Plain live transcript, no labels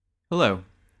Hello.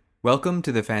 Welcome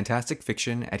to the Fantastic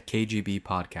Fiction at KGB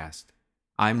podcast.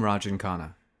 I'm Rajan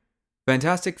Khanna.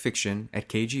 Fantastic Fiction at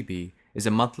KGB is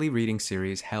a monthly reading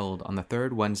series held on the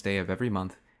third Wednesday of every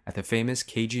month at the famous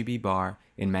KGB bar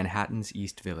in Manhattan's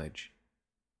East Village.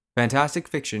 Fantastic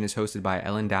Fiction is hosted by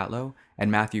Ellen Datlow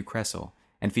and Matthew Kressel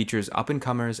and features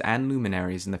up-and-comers and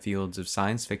luminaries in the fields of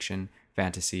science fiction,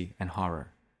 fantasy, and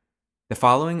horror. The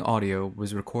following audio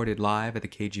was recorded live at the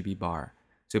KGB bar,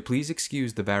 so please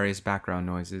excuse the various background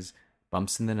noises,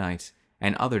 bumps in the night,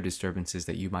 and other disturbances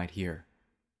that you might hear.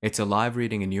 It's a live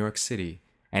reading in New York City,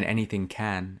 and anything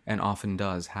can and often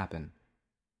does happen.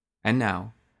 And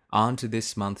now, on to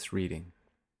this month's reading.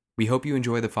 We hope you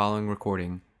enjoy the following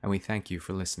recording, and we thank you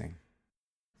for listening.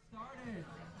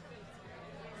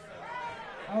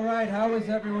 All right, how is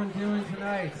everyone doing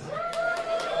tonight?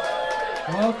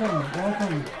 Welcome.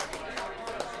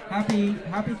 Happy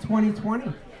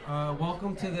 2020.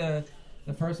 Welcome to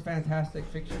the first Fantastic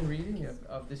Fiction reading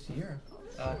of this year.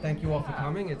 Thank you all for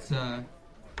coming.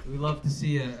 We love to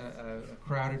see a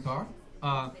crowded bar.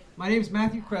 My name is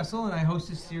Matthew Kressel, and I host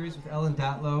this series with Ellen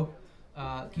Datlow.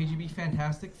 KGB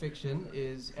Fantastic Fiction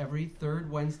is every third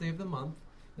Wednesday of the month.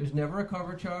 There's never a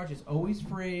cover charge. It's always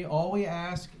free. All we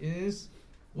ask is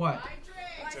what?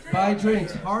 Buy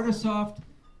drinks. Hard or soft.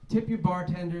 Tip your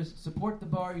bartenders. Support the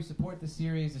bar. You support the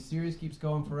series. The series keeps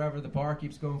going forever. The bar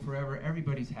keeps going forever.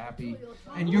 Everybody's happy.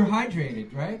 And you're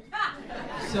hydrated, right?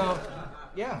 So,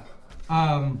 yeah.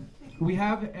 We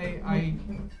have I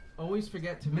always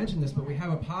forget to mention this, but we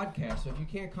have a podcast. So if you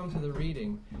can't come to the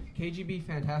reading,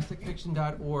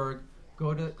 kgbfantasticfiction.org.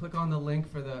 Click on the link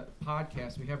for the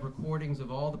podcast. We have recordings of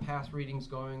all the past readings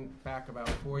going back about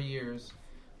 4 years.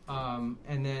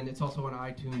 And then it's also on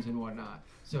iTunes and whatnot.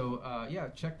 So,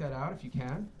 check that out if you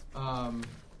can.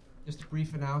 Just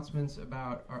brief announcements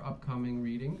about our upcoming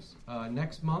readings.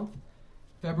 Next month,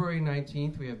 February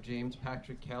 19th, we have James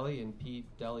Patrick Kelly and Pete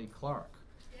Deli Clark.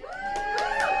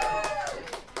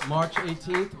 March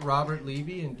 18th, Robert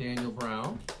Levy and Daniel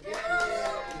Brown.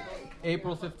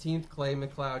 April 15th, Clay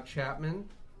McLeod Chapman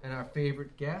and our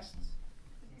favorite guests.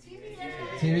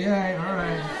 TVA, all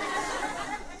right.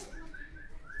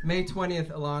 May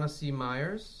 20th, Alana C.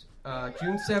 Myers.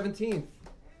 June 17th,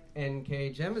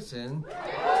 N.K. Jemison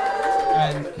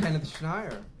and Kenneth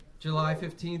Schneier. July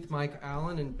 15th, Mike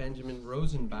Allen and Benjamin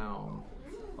Rosenbaum.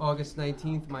 August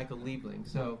 19th, Michael Liebling.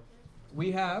 So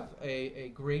we have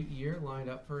a great year lined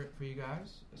up for you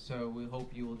guys, so we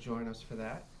hope you will join us for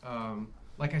that.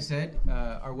 Like I said,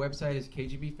 our website is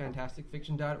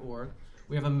kgbfantasticfiction.org.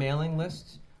 We have a mailing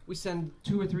list. We send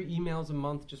 2 or 3 emails a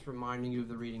month just reminding you of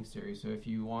the reading series. So if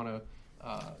you want to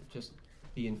just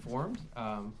be informed,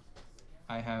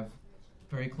 I have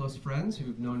very close friends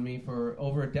who've known me for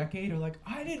over a decade are like,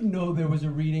 I didn't know there was a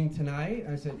reading tonight.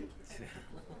 I said,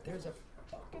 there's a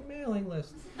fucking mailing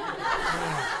list.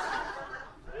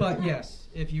 But yes,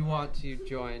 if you want to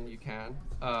join, you can.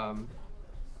 All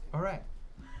right.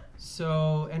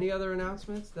 So any other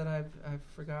announcements that I've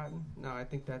forgotten? No, I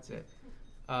think that's it.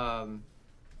 All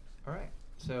right.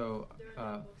 So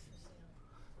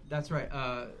that's right.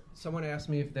 Someone asked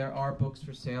me if there are books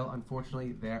for sale.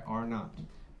 Unfortunately, there are not.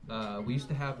 We used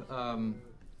to have,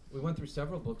 we went through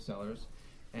several booksellers,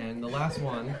 and the last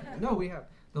one,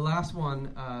 the last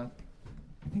one, I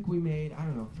think we made,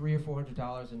 $300 or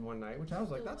 $400 in one night, which I was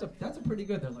like, that's a pretty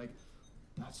good. They're like,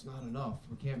 that's not enough.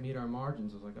 We can't meet our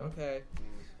margins. I was like, okay.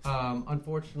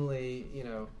 Unfortunately,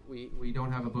 we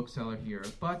don't have a bookseller here,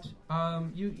 but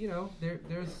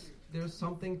there's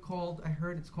something called, I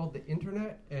heard it's called the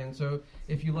internet, and so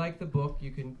if you like the book,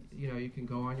 you can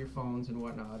go on your phones and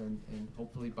whatnot and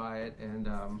hopefully buy it and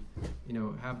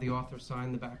have the author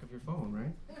sign the back of your phone,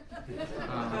 right?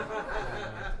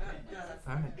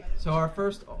 All right. So our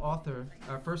first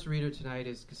reader tonight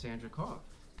is Cassandra Koff.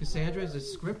 Cassandra is a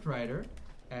scriptwriter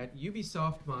at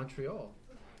Ubisoft Montreal.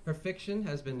 Her fiction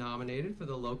has been nominated for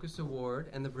the Locus Award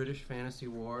and the British Fantasy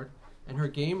Award, and her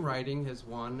game writing has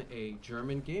won a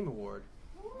German Game Award.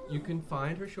 You can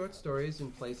find her short stories in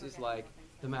places like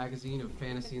the Magazine of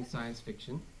Fantasy and Science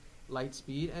Fiction,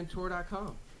 Lightspeed, and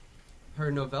Tor.com.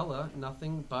 Her novella,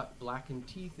 Nothing But Blackened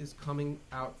Teeth, is coming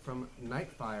out from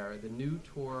Nightfire, the new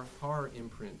Tor horror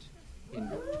imprint, in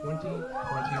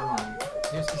 2021.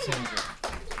 Here's Cassandra.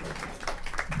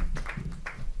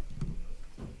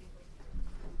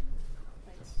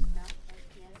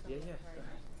 Yeah.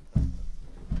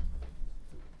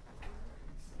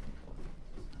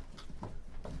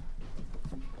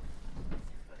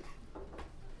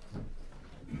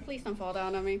 Please don't fall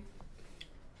down on me.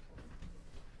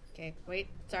 Okay, wait,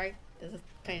 sorry. This is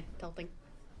kind of tilting.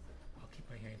 I'll keep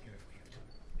my hand here if we have to.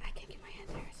 I can't keep my hand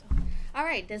there, so. All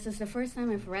right, this is the first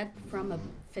time I've read from a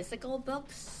physical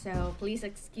book, so please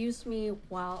excuse me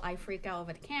while I freak out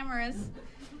over the cameras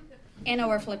and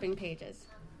over flipping pages.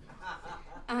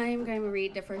 I'm going to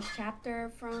read the first chapter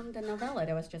from the novella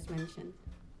that was just mentioned.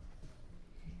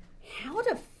 How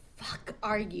the fuck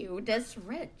are you this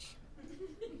rich?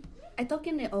 I took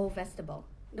in the old vestibule,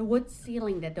 the wood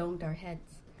ceiling that domed our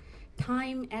heads.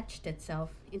 Time etched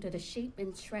itself into the shape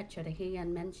and stretch of the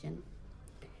Heian mansion,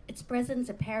 its presence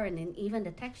apparent in even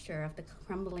the texture of the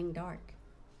crumbling dark.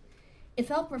 It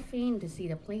felt profane to see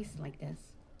the place like this,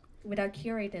 without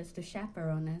curators to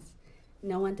chaperone us,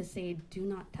 no one to say, "Do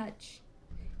not touch,"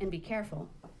 and "Be careful."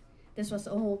 This was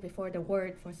all before the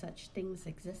word for such things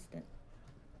existed.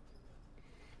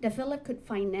 The villa could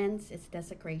finance its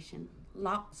desecration,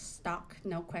 lock, stock,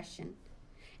 no question,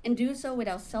 and do so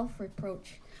without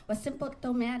self-reproach was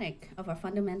symptomatic of our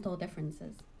fundamental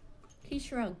differences. He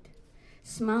shrugged,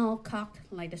 smile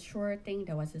cocked like the sure thing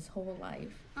that was his whole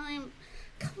life.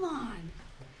 Come on.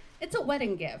 It's a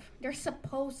wedding gift. They're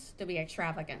supposed to be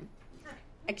extravagant.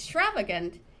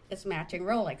 Extravagant is matching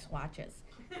Rolex watches.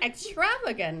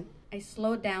 Extravagant, I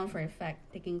slowed down for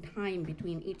effect, taking time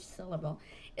between each syllable,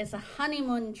 is a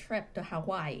honeymoon trip to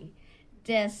Hawaii.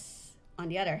 This, on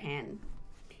the other hand,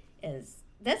 is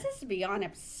beyond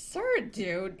absurd,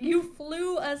 dude. You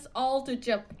flew us all to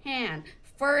Japan,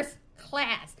 first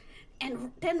class,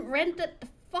 and then rented the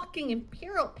fucking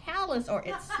Imperial Palace, or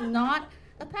it's not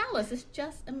a palace, it's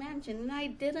just a mansion, and I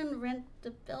didn't rent the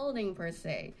building per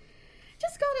se.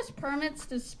 Just got us permits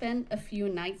to spend a few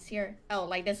nights here. Oh,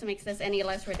 like this makes this any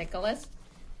less ridiculous?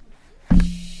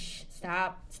 Shh,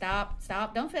 stop,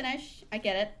 don't finish. I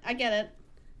get it.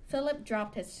 Philip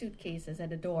dropped his suitcases at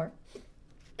the door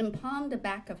and palmed the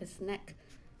back of his neck,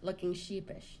 looking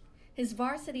sheepish. His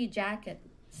varsity jacket,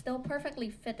 still perfectly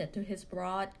fitted to his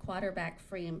broad quarterback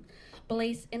frame,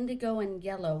 blazed indigo and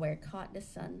yellow where it caught the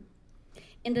sun.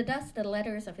 In the dust, the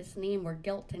letters of his name were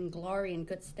gilt in glory and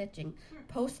good stitching.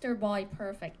 Poster boy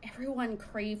perfect. Everyone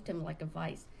craved him like a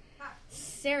vice.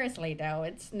 Seriously, though,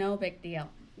 it's no big deal.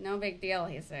 No big deal,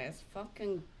 he says.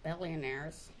 Fucking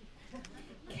billionaires.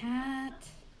 Cat,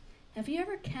 have you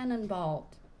ever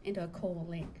cannonballed into a cold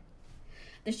lake?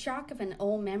 The shock of an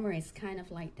old memory is kind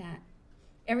of like that.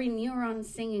 Every neuron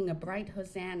singing a bright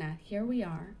hosanna. Here we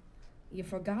are. You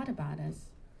forgot about us,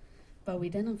 but we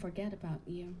didn't forget about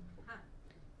you.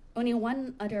 Only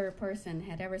one other person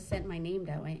had ever said my name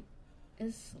that way.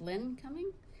 Is Lynn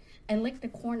coming? I licked the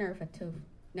corner of a tooth.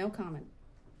 No comment.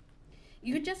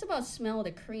 You could just about smell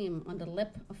the cream on the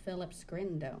lip of Philip's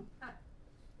grin, though.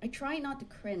 I tried not to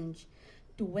cringe,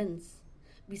 to wince,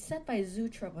 beset by a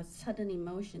zootrope of sudden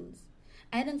emotions.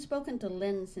 I hadn't spoken to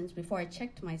Lynn since before I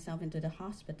checked myself into the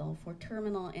hospital for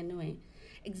terminal ennui.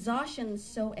 Exhaustion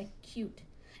so acute,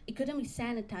 it couldn't be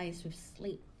sanitized with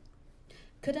sleep.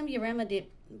 Couldn't be remedied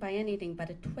by anything but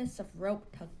a twist of rope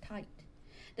tucked tight.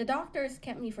 The doctors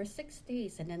kept me for 6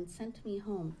 days and then sent me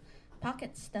home,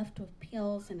 pockets stuffed with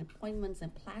pills and appointments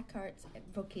and placards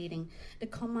advocating the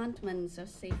commandments of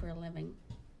safer living.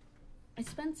 I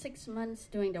spent 6 months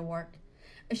doing the work,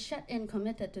 a shut-in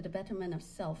committed to the betterment of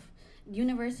self.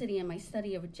 University and my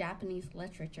study of Japanese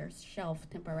literature shelved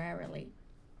temporarily.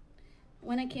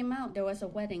 When I came out, there was a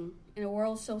wedding, in a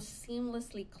world so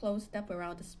seamlessly closed up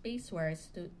around the space where I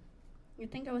stood.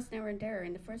 You'd think I was never there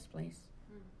in the first place.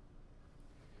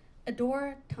 A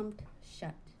door thumped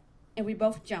shut, and we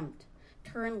both jumped,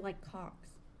 turned like cocks.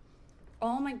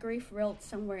 All my grief rolled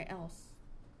somewhere else.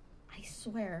 I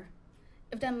swear,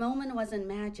 if that moment wasn't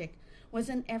magic,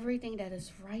 wasn't everything that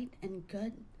is right and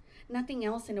good, nothing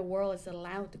else in the world is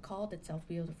allowed to call itself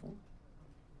beautiful.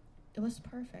 It was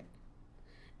perfect.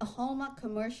 A Hallmark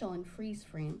commercial in freeze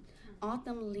frame,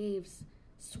 autumn leaves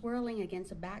swirling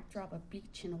against a backdrop of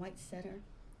beach and white cedar,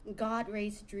 god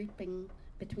rays dripping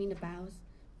between the boughs.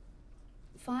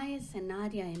 Faiz and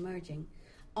Nadia emerging,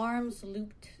 arms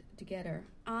looped together,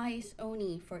 eyes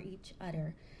only for each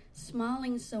other,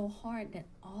 smiling so hard that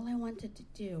all I wanted to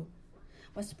do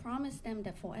was promise them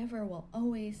that forever will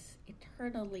always,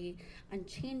 eternally,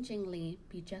 unchangingly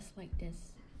be just like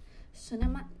this.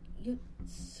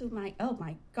 Oh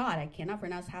my God, I cannot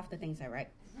pronounce half the things I write.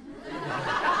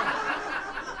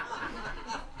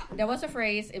 There was a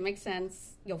phrase, it makes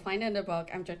sense. You'll find it in the book.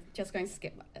 I'm just going to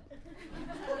skip it.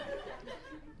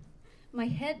 My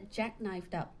head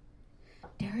jackknifed up.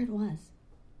 There it was.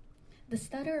 The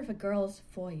stutter of a girl's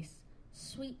voice,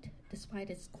 sweet despite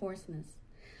its coarseness,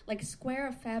 like a square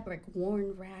of fabric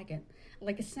worn ragged,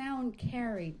 like a sound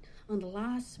carried on the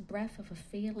last breath of a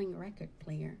failing record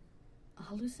player. A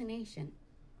hallucination.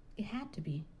 It had to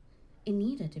be. It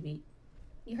needed to be.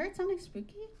 You heard something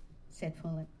spooky? Said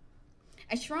Philip.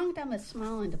 I shrunk them a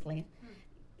smile into place.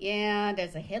 Yeah,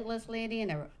 there's a hitless lady in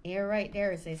the air right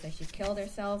there who says that she killed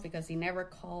herself because he never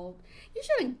called. You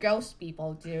shouldn't ghost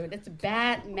people, dude. It's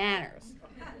bad manners.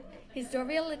 His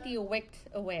joviality wicked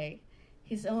away,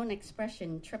 his own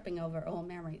expression tripping over old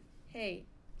memories. Hey,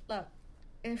 look,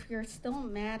 if you're still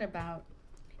mad about...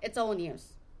 It's old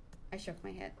news. I shook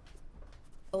my head.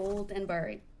 Old and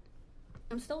buried.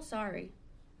 I'm still sorry.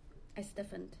 I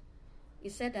stiffened. You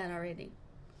said that already.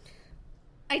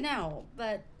 I know,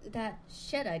 but that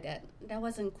shit I did, that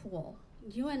wasn't cool.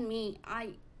 You and me,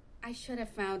 I should have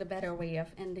found a better way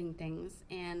of ending things,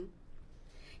 and...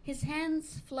 His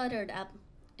hands fluttered up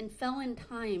and fell in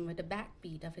time with the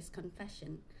backbeat of his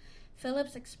confession.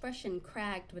 Philip's expression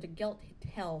cracked with a guilt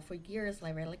he'd held for years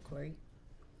like reliquary.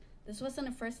 This wasn't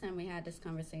the first time we had this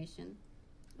conversation.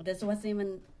 This wasn't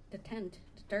even the 10th,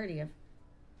 the 30th.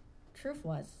 Truth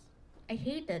was, I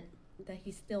hated that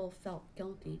he still felt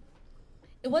guilty.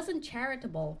 It wasn't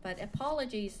charitable, but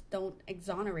apologies don't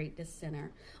exonerate the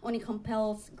sinner, only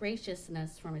compels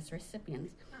graciousness from its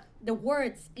recipients. The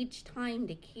words each time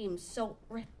they came so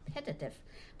repetitive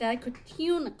that I could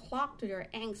tune a clock to their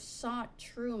angst saw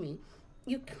through me.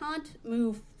 You can't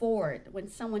move forward when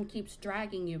someone keeps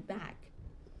dragging you back.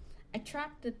 I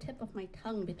trapped the tip of my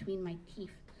tongue between my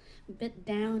teeth, bit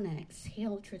down and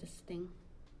exhaled through the sting.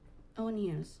 Oh,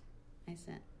 news, I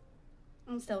said.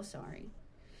 I'm so sorry.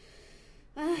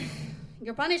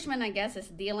 Your punishment, I guess, is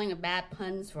dealing with bad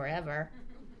puns forever.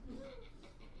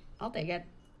 I'll take it.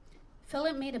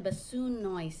 Philip made a bassoon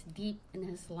noise deep in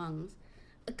his lungs,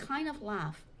 a kind of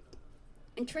laugh,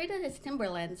 and traded his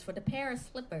Timberlands for the pair of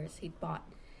slippers he'd bought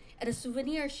at a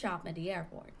souvenir shop at the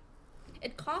airport.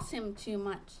 It cost him too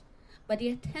much, but the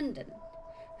attendant,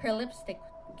 her lipstick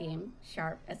game,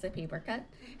 sharp as a paper cut,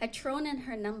 had thrown in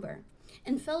her number,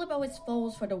 and Philip always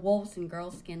falls for the wolves in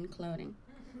girl-skin clothing.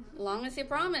 Long as you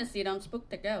promise you don't spook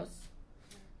the ghosts.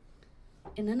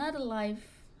 In another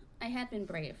life, I had been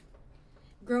brave.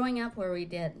 Growing up where we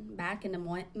did, back in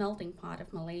the melting pot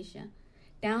of Malaysia,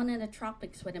 down in the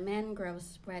tropics where the mangroves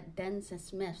spread dense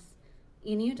as myths,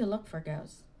 you knew to look for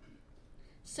ghosts.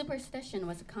 Superstition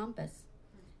was a compass.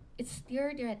 It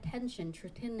steered your attention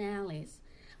through thin alleys,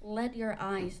 led your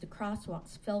eyes to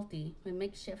crosswalks filthy with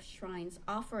makeshift shrines,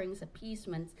 offerings,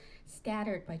 appeasements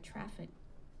scattered by traffic.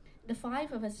 The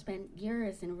five of us spent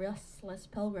years in restless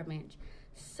pilgrimage,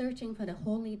 searching for the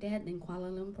holy dead in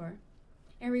Kuala Lumpur.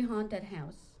 Every haunted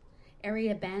house, every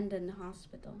abandoned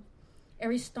hospital,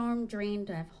 every storm drain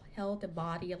to have held the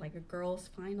body like a girl's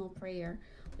final prayer,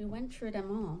 we went through them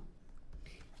all.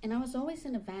 And I was always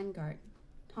in the vanguard,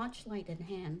 torchlight in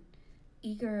hand,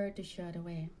 eager to show the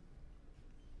way.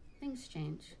 Things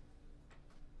change.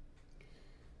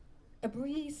 A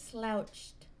breeze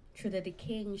slouched through the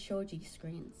decaying shoji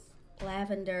screens.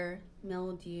 Lavender,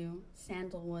 mildew,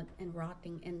 sandalwood, and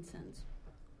rotting incense.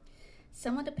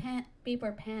 Some of the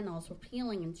paper panels were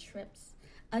peeling in strips.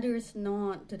 Others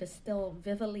gnawed to the still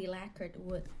vividly lacquered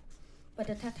wood. But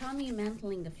the tatami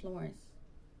mantling the floors.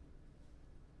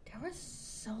 There was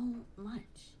so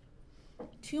much.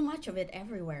 Too much of it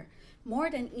everywhere.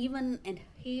 More than even an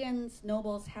Heian's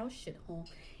noble's house should hold.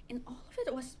 And all of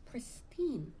it was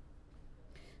pristine.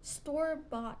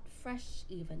 Store-bought, fresh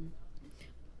even.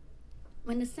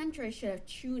 When the century should have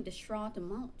chewed the straw to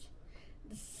mulch,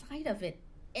 the sight of it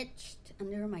itched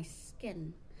under my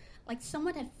skin, like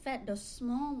someone had fed those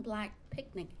small black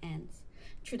picnic ants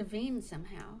through the veins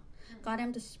somehow, got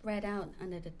them to spread out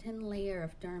under the thin layer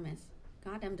of dermis,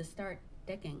 got them to start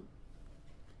digging.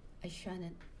 I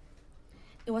shuddered.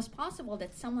 It was possible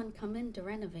that someone come in to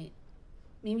renovate.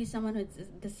 Maybe someone who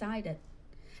decided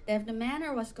that if the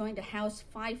manor was going to house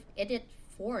 5 idiot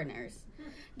foreigners,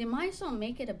 they might as well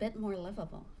make it a bit more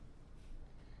livable.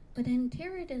 But the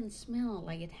interior didn't smell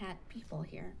like it had people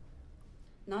here.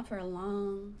 Not for a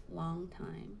long, long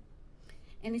time.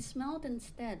 And it smelled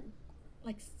instead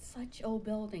like such old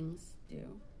buildings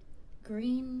do.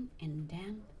 Green and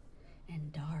damp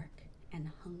and dark and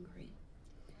hungry.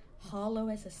 Hollow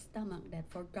as a stomach that had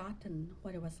forgotten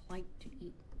what it was like to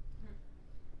eat.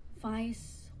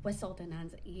 Weiss whistled and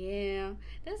answered, "Yeah,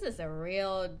 this is a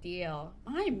real deal.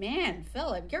 My man,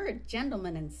 Philip, you're a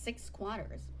gentleman in 6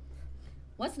 quarters.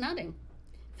 What's nothing?"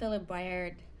 Philip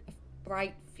bared a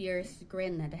bright, fierce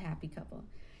grin at the happy couple.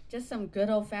 "Just some good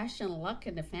old-fashioned luck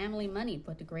and the family money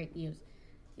put to great use.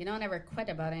 You don't ever quit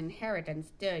about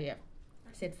inheritance, do you?"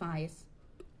 said Weiss.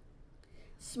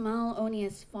 Smile only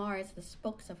as far as the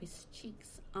spokes of his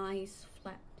cheeks, eyes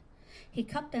flapped. He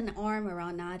cupped an arm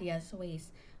around Nadia's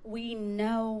waist. "We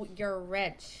know you're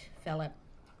rich, Philip."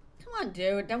 "Come on,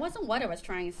 dude, that wasn't what I was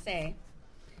trying to say."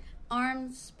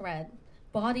 Arms spread,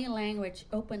 body language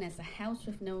open as a house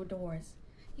with no doors.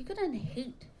 You couldn't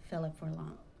hate Philip for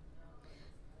long.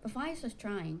 But Faiz was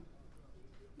trying.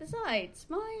 Besides,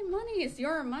 my money is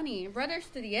your money. Brothers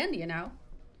to the end, you know.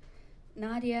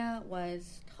 Nadia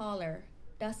was taller,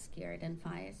 duskier than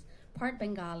Faiz, part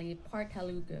Bengali, part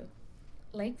Telugu.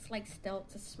 Legs like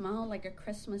stilts, a smile like a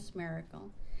Christmas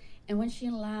miracle, and when she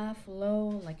laughed, low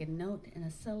like a note in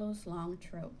a cello's long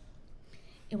throat.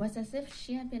 It was as if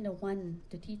she had been the one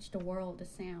to teach the world the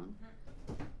sound.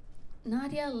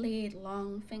 Nadia laid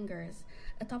long fingers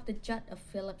atop the jut of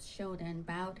Philip's shoulder and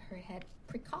bowed her head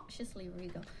precautiously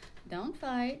regal. Don't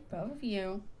fight, both of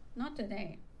you. Not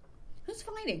today. Who's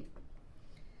fighting?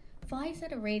 Faiz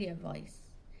had a radio voice,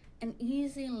 an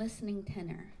easy listening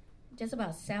tenor, just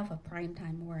about south of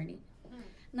primetime worthy.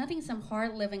 Nothing some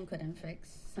hard living couldn't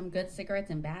fix, some good cigarettes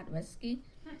and bad whiskey.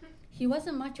 He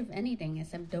wasn't much of anything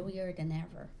except doughier than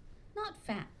ever. Not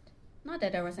fat. Not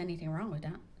that there was anything wrong with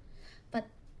that. But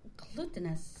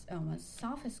glutinous, almost,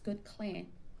 soft as good clay.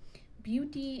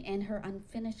 Beauty and her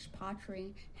unfinished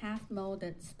pottery,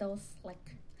 half-molded, still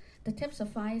slick. The tips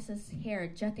of Faiz's hair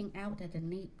jutting out at the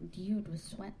nape, dewed with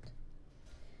sweat.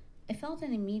 I felt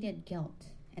an immediate guilt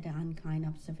at the unkind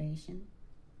observation.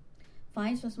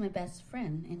 Faiz was my best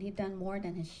friend, and he'd done more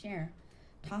than his share,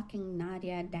 talking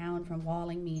Nadia down from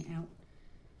walling me out.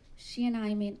 She and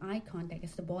I made eye contact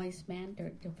as the boys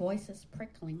bantered, their voices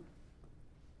prickling,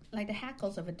 like the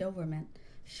hackles of a Doberman,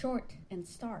 short and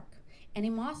stark,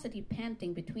 animosity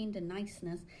panting between the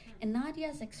niceness, and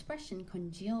Nadia's expression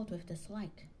congealed with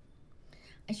dislike.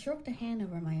 I stroked a hand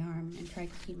over my arm and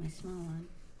tried to keep my smile on.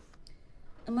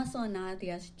 A muscle in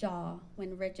Nadia's jaw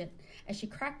went rigid as she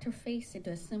cracked her face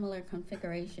into a similar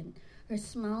configuration, her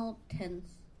smile tense,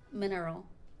 mineral,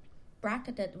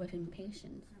 bracketed with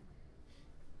impatience.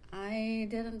 I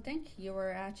didn't think you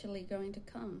were actually going to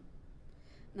come.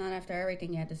 Not after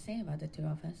everything you had to say about the two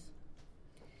of us.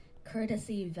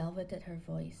 Courtesy velveted her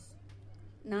voice.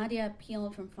 Nadia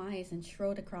peeled from Faiz and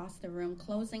strode across the room,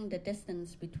 closing the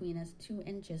distance between us 2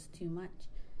 inches too much.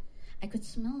 I could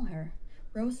smell her,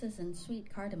 roses and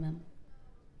sweet cardamom.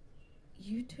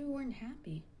 You two weren't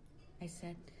happy, I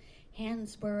said,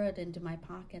 hands burrowed into my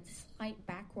pockets, slight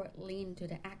backward lean to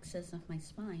the axis of my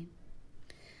spine.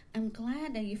 I'm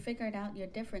glad that you figured out your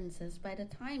differences by the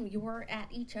time you were at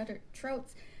each other's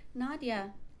throats.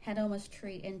 Nadia had almost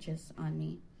 3 inches on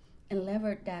me and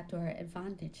levered that to her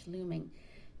advantage, looming.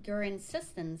 Your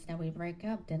insistence that we break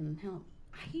up didn't help.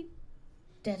 I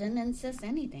didn't insist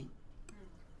anything.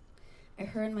 I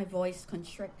heard my voice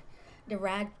constrict.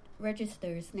 The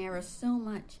registers narrowed so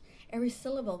much. Every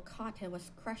syllable caught and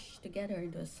was crushed together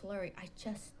into a slurry. I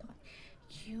just thought,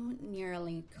 you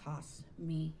nearly cost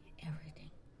me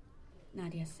everything,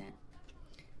 Nadia said,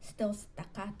 still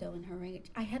staccato in her rage.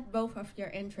 I had both of your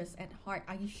interests at heart.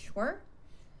 Are you sure?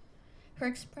 Her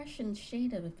expression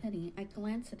shaded with pity. I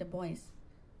glanced at the boys.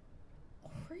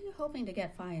 Were you hoping to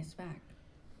get Faiz back?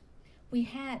 We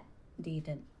had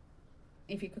dated,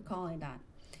 if you could call it that.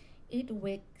 8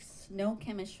 weeks, no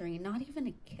chemistry, not even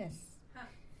a kiss.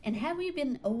 And had we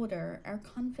been older, our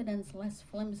confidence less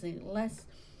flimsy, less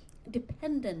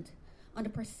dependent on the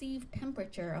perceived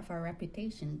temperature of our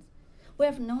reputations, we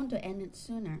have known to end it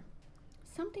sooner.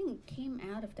 Something came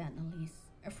out of that,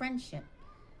 Elise. A friendship,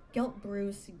 guilt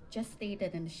bruised,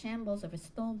 gestated in the shambles of a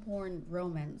stillborn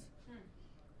romance.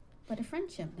 But a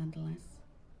friendship, nonetheless.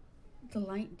 The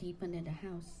light deepened in the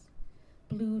house,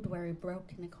 blued where it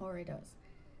broke in the corridors.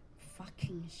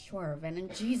 Fucking sure,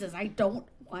 and Jesus, I don't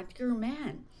want your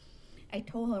man. I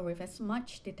told her with as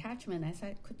much detachment as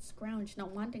I could scrounge,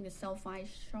 not wanting to sell Faiz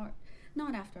short.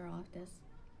 Not after all of this.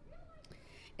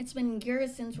 It's been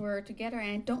years since we were together,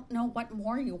 and I don't know what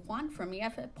more you want from me.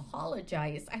 I've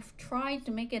apologized. I've tried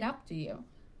to make it up to you.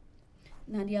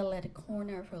 Nadia let a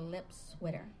corner of her lips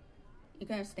wither. You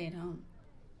could have stayed home.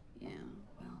 Yeah,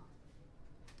 well.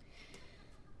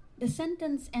 The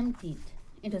sentence emptied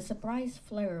into a surprise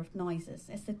flare of noises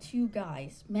as the 2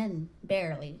 guys, men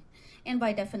barely, and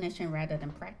by definition rather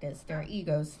than practice, their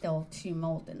egos still too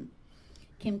molten,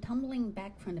 came tumbling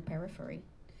back from the periphery.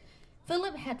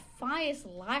 Philip had Faiz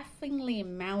laughingly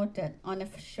mounted on the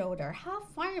shoulder, half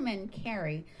fireman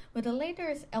carry, with the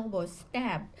latter's elbow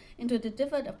stabbed into the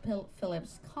divot of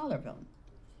Philip's collarbone.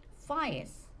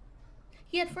 Faiz.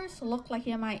 He at first looked like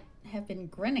he might have been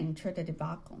grinning through the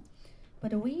debacle,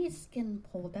 but the way his skin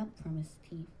pulled up from his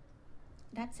teeth,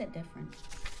 that said different.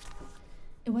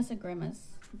 It was a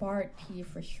grimace, barred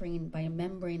teeth restrained by a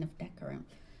membrane of decorum.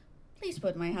 Please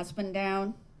put my husband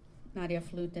down, Nadia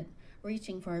fluted,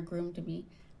 reaching for her groom-to-be.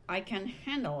 I can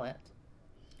handle it.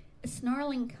 A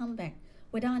snarling comeback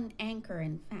without an anchor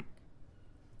in fact.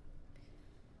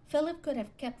 Philip could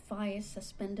have kept Faiz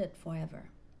suspended forever,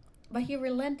 but he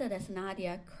relented as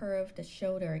Nadia curved a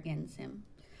shoulder against him,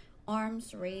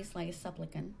 arms raised like a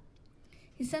supplicant.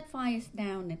 He set Faiz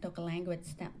down and took a languid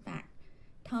step back,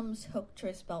 thumbs hooked through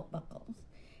his belt buckles.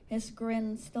 His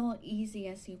grin still easy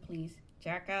as you please.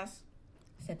 "Jackass,"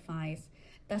 said Faiz,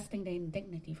 dusting the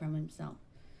indignity from himself.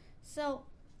 "So,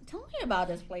 tell me about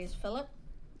this place, Philip,"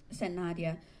 said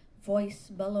Nadia, voice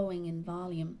bellowing in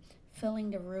volume, filling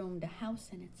the room, the house,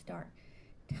 and its dark.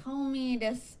 "Tell me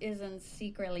this isn't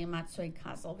secretly Matsui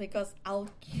Castle, because I'll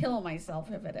kill myself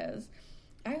if it is.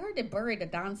 I heard they buried a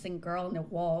dancing girl in the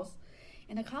walls,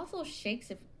 and the castle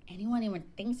shakes if anyone even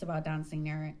thinks about dancing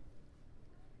near it."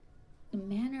 The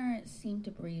manor seemed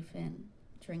to breathe in,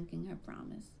 drinking her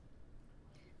promise.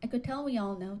 I could tell we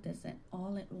all noticed it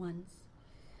all at once,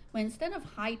 when instead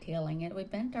of hightailing it, we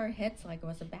bent our heads like it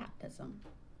was a baptism.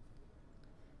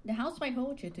 "The house might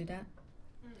hold you to that,"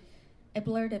 I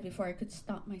blurted before I could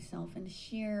stop myself, and the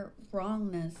sheer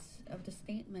wrongness of the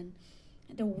statement,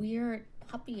 the weird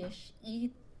puppyish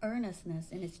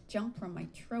earnestness in its jump from my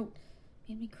throat,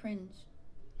 made me cringe.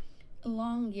 A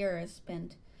long year I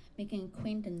spent making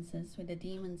acquaintances with the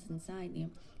demons inside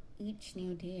you, each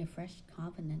new day a fresh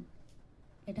covenant.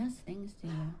 It does things to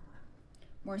you.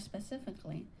 More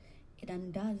specifically, it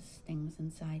undoes things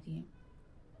inside you.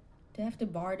 To have to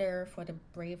barter for the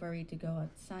bravery to go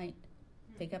outside,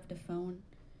 pick up the phone,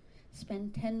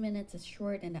 spend 10 minutes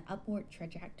assured in the upward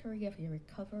trajectory of your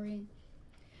recovery,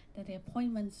 that the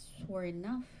appointments were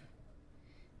enough,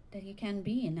 that you can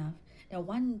be enough, that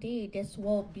one day this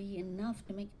will be enough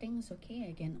to make things okay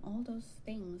again. All those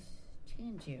things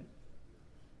change you.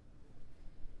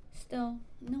 Still,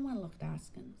 no one looked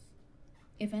askance.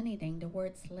 If anything, the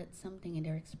words lit something in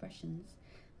their expressions,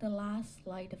 the last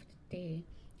light of the day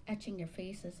etching their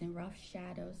faces in rough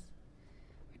shadows.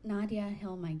 Nadia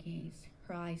held my gaze,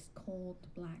 her eyes cold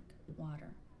black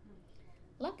water.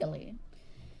 Luckily,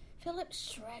 Philip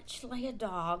stretched like a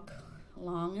dog,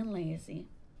 long and lazy,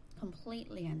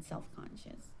 completely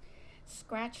unself-conscious,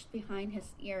 scratched behind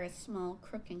his ear a smile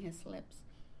crooking his lips.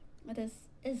 "This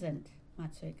isn't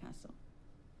Matsui Castle."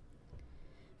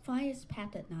 Faiz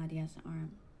patted Nadia's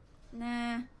arm.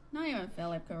 "Nah, not even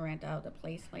Philip could rent out a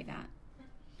place like that."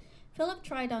 Philip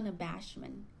tried on a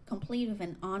bashment, complete with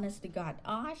an honest-to-God,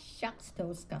 "Ah, shucks"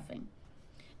 toe scuffing.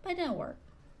 But it didn't work.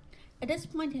 At this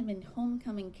point, he'd been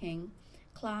homecoming king,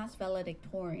 class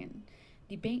valedictorian,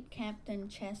 debate captain,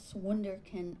 chess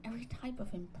wunderkind, every type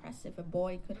of impressive a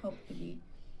boy could hope to be.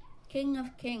 King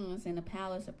of kings in a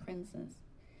palace of princes.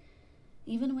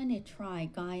 Even when they try,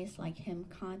 guys like him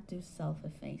can't do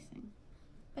self-effacing.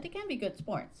 But it can be good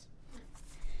sports.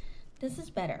 "This is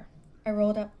better." I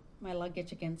rolled up my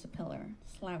luggage against a pillar,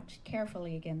 slouched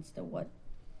carefully against the wood.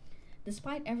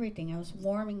 Despite everything, I was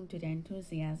warming to the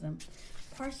enthusiasm,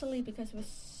 partially because it was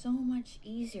so much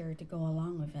easier to go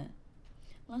along with it.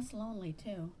 Less lonely,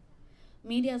 too.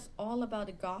 Media's all about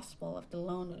the gospel of the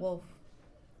lone wolf.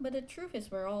 But the truth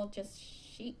is we're all just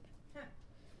sheep.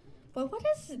 "But what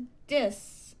is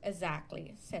this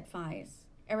exactly?" said Faiz,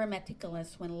 ever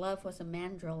meticulous when love was a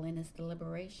mandrill in his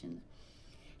deliberation.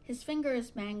 His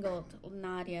fingers mangled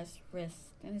Nadia's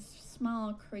wrist, and his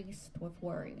smile creased with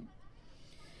worry.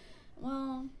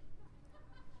 "Well,"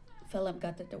 Philip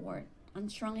gutted the word,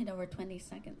 unstrung it over 20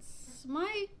 seconds.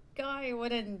 "My guy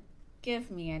wouldn't give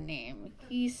me a name.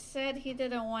 He said he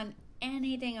didn't want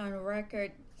anything on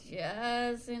record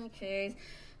just in case.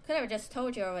 Could have just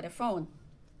told you over the phone,"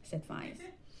 said Faiz.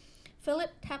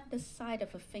 Philip tapped the side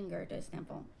of a finger to his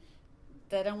temple.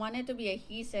 "Didn't want it to be a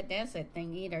he said that's it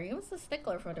thing either. He was a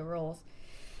stickler for the rules.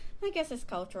 I guess it's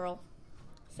cultural,"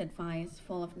 said Faiz,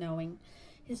 full of knowing.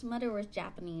 His mother was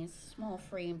Japanese,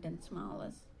 small-framed and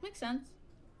smileless. "Makes sense.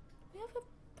 We have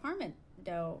a permit,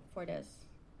 though, for this,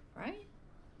 right?"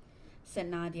 said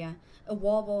Nadia, a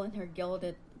wobble in her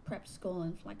gilded prep school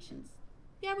inflections.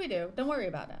 "Yeah, we do. Don't worry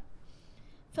about it."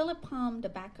 Philip palmed the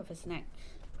back of his neck.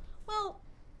 "Well,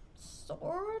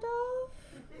 sort of.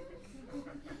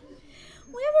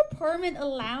 We have a permit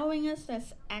allowing us to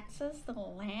access the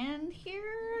land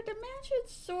here. The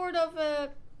mansion's sort of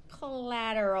a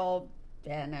collateral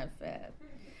benefit."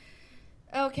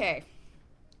 "Okay,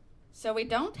 so we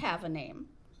don't have a name,"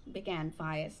 began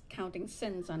Faiz, counting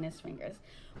sins on his fingers.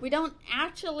 "We don't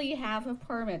actually have a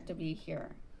permit to be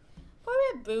here. But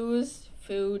we have booze,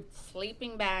 food,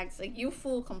 sleeping bags, a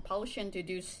youthful compulsion to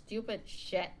do stupid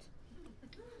shit,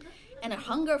 and a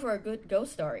hunger for a good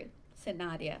ghost story," said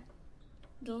Nadia.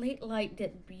 The late light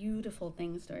did beautiful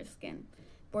things to her skin,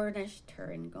 burnished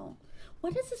her in gold.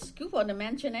 "What is the scoop on the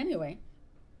mansion anyway?"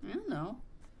 "I don't know,"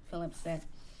 Philip said.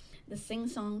 The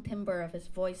sing-song timbre of his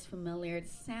voice familiar, the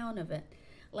sound of it,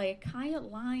 like a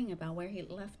coyote lying about where he'd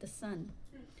left the sun.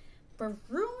 But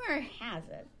rumor has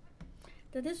it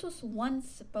that this was once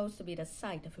supposed to be the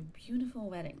site of a beautiful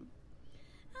wedding.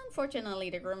 Unfortunately,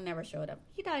 the groom never showed up.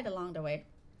 He died along the way.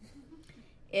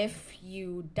 If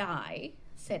you die,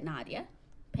 said Nadia,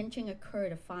 pinching a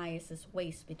curd of Faius's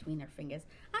waist between her fingers,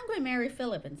 I'm going to marry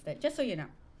Philip instead, just so you know.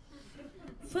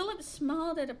 Philip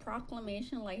smiled at the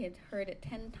proclamation like he'd heard it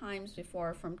 10 times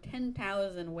before from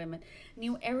 10,000 women,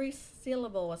 knew every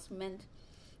syllable was meant,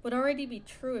 would already be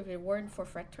true if it weren't for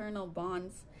fraternal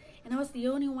bonds, and I was the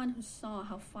only one who saw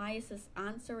how Faius's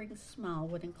answering smile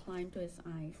wouldn't climb to his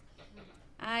eyes.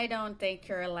 I don't think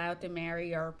you're allowed to marry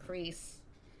your priest,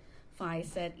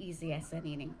 Faius said, easy as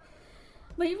anything.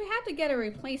 But if you have to get a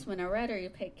replacement, I'd rather you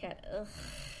pick Cat. Ugh.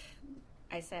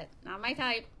 I said, not my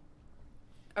type.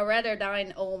 I'd rather die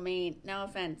an old maid. No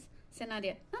offense, said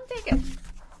Nadia. Don't take it.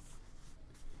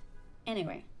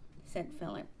 Anyway, said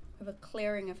Philip, with a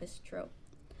clearing of his throat.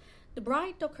 The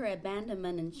bride took her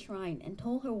abandonment in shrine and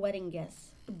told her wedding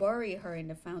guests to bury her in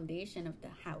the foundation of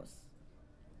the house.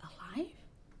 Alive?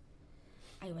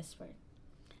 I whispered.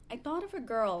 I thought of a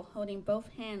girl holding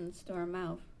both hands to her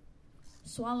mouth,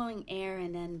 swallowing air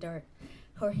and then dirt,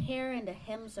 her hair and the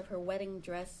hems of her wedding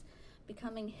dress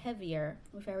becoming heavier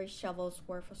with every shovel's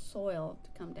worth of soil to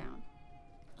come down.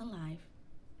 Alive,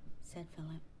 said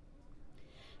Philip.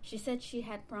 She said she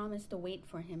had promised to wait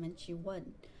for him, and she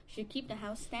would. She'd keep the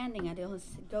house standing until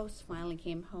his ghost finally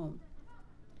came home.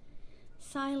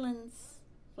 Silence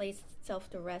placed itself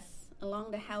to rest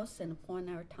along the house and upon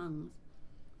our tongues.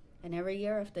 And every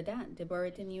year after that, they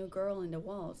buried a new girl in the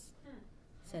walls,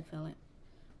 said Philip.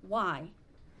 Why?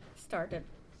 Started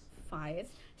Faius,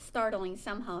 startling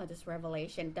somehow at this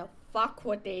revelation. The fuck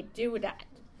would they do that?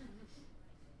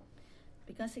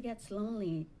 Because it gets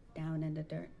lonely down in the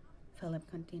dirt, Philip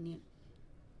continued.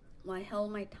 While I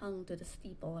held my tongue to the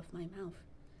steeple of my mouth.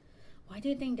 Why do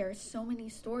you think there are so many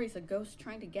stories of ghosts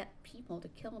trying to get people to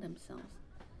kill themselves?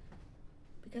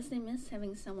 Because they miss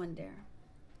having someone there,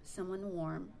 someone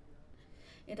warm.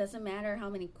 It doesn't matter how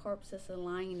many corpses are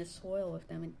lying in the soil with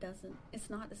them. It's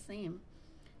not the same.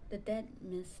 The dead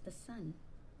miss the sun.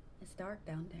 It's dark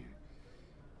down there.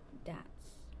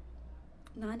 That's.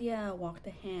 Nadia walked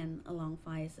a hand along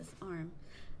Faius's arm,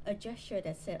 a gesture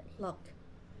that said, look,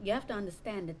 you have to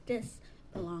understand that this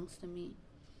belongs to me.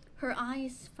 Her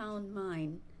eyes found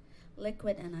mine,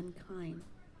 liquid and unkind.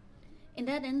 In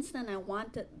that instant, I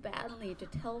wanted badly to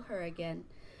tell her again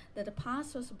that the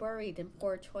past was buried in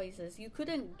poor choices. You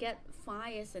couldn't get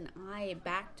Faius and I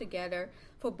back together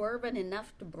for bourbon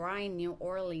enough to brine New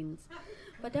Orleans.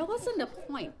 But that wasn't the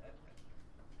point.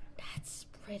 That's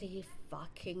pretty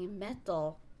fucking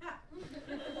metal.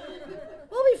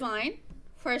 We'll be fine.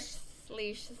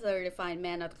 Freshly certified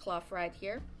man of the cloth right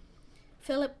here.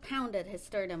 Philip pounded his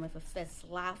sternum with a fist,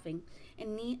 laughing,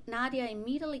 and Nadia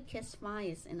immediately kissed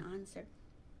Faius in answer.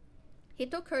 He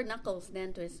took her knuckles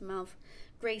then to his mouth,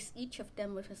 grazed each of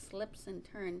them with his lips in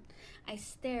turn. I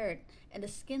stared at the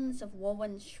skins of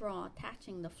woven straw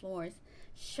attaching the floors,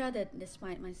 shuddered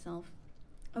despite myself.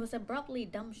 I was abruptly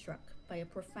dumbstruck by a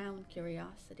profound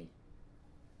curiosity.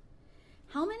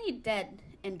 How many dead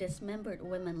and dismembered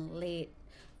women laid,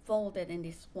 folded in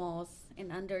these walls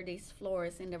and under these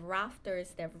floors, in the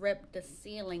rafters that ribbed the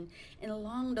ceiling, and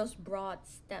along those broad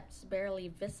steps barely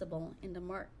visible in the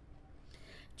murk?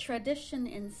 Tradition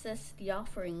insists the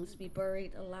offerings be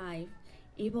buried alive,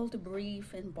 able to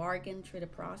breathe and bargain through the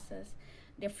process,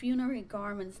 their funerary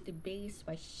garments debased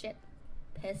by shit,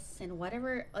 piss, and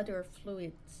whatever other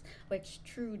fluids which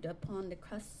extrude upon the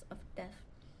cusp of death.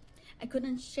 I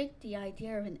couldn't shake the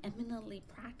idea of an eminently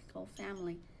practical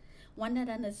family, one that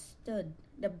understood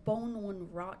the bone won't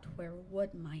rot where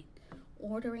wood might,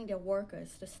 ordering their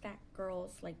workers to stack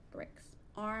girls like bricks,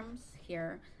 arms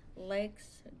here,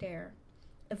 legs there.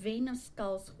 A vein of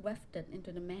skulls wefted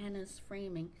into the manor's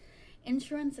framing,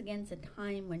 insurance against a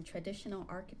time when traditional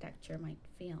architecture might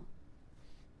fail.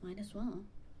 Might as well.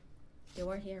 They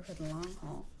were here for the long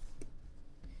haul.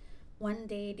 One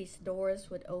day these doors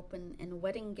would open and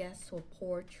wedding guests would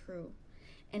pour through,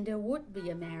 and there would be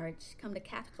a marriage come the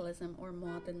cataclysm or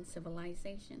modern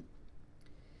civilization.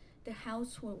 The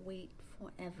house would wait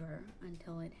forever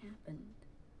until it happened.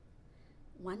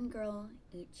 One girl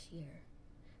each year.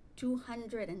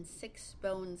 206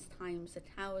 bones times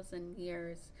 1,000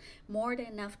 years, more than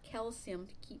enough calcium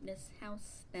to keep this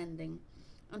house standing,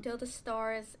 until the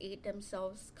stars ate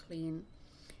themselves clean,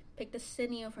 picked the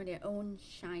sinew from their own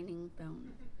shining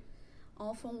bone.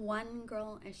 All from one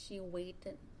girl as she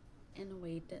waited and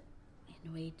waited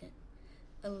and waited,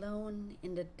 alone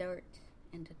in the dirt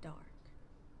in the dark.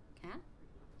 Cat?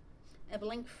 I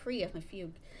blink free of my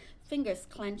fugue. Fingers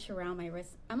clench around my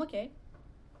wrist. I'm okay.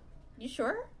 You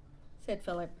sure? Said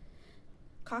Philip,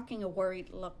 cocking a worried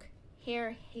look,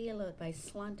 hair haloed by a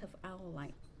slant of owl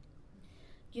light.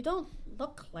 You don't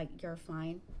look like you're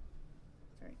fine.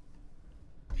 Sorry.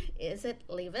 Is it?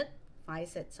 Leave it, Vi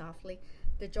said softly,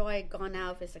 the joy gone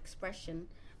out of his expression,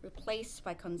 replaced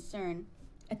by concern,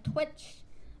 a twitch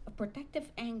of protective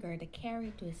anger that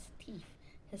carried to his teeth,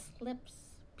 his lips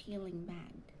peeling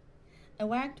back. I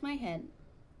wagged my head,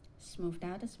 smoothed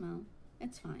out a smile.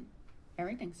 It's fine.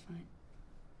 Everything's fine.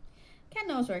 Cat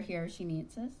knows we're here. She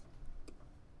needs us.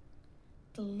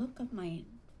 The look of my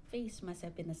face must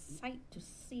have been a sight to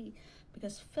see,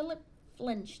 because Philip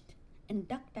flinched and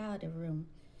ducked out of the room,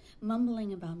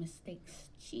 mumbling about mistakes,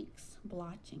 cheeks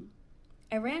blotching.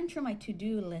 I ran through my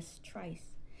to-do list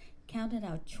thrice, counted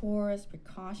out chores,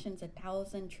 precautions,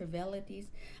 1,000 trivialities,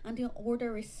 until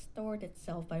order restored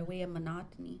itself by way of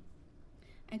monotony.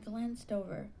 I glanced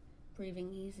over,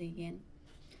 breathing easy again,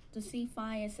 to see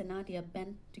Faiz and Nadia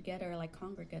bent together like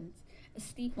congregants, a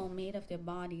steeple made of their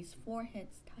bodies,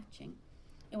 foreheads touching.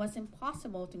 It was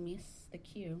impossible to miss the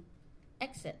cue.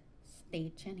 Exit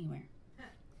stage anywhere.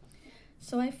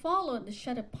 So I followed the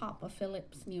shutter pop of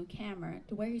Philip's new camera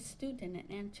to where he stood in an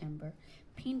antechamber,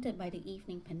 painted by the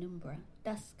evening penumbra,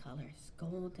 dust colors,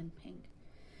 gold and pink.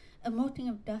 A moting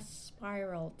of dust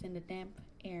spiraled in the damp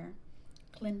air,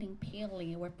 glinting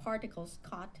palely where particles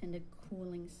caught in the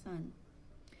cooling sun.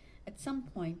 At some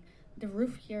point, the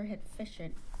roof here had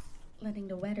fissured, letting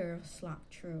the weather slop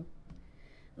through.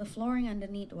 The flooring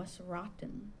underneath was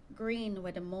rotten, green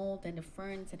where the mold and the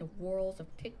ferns and the whorls of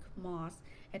thick moss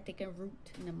had taken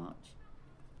root in the mulch.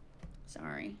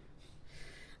 Sorry.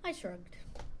 I shrugged.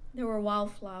 There were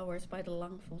wildflowers by the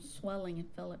lungful swelling in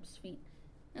Philip's feet.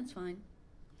 That's fine.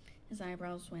 His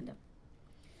eyebrows went up.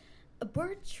 A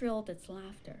bird shrilled its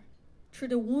laughter. Through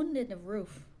the wound in the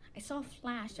roof, I saw a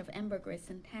flash of ambergris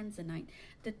and tanzanite,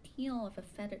 the teal of a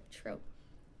feathered throat.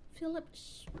 Philip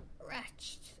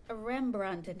stretched, a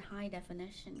Rembrandt in high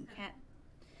definition. Cat.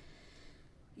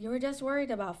 You were just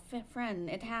worried about friend.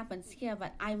 It happens here,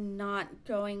 but I'm not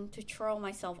going to throw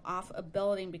myself off a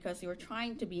building because you were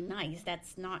trying to be nice.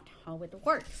 That's not how it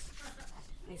works.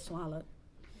 I swallowed.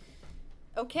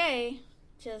 Okay,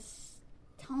 just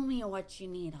tell me what you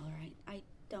need, all right? I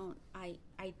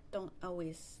don't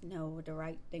always know the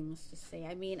right things to say.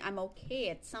 I mean, I'm okay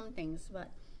at some things, but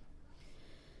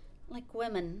like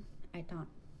women, I thought.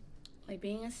 Like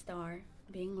being a star,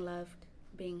 being loved,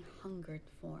 being hungered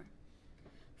for.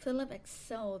 Philip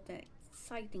excelled at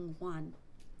exciting one,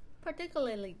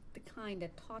 particularly the kind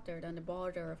that tottered on the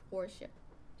border of worship.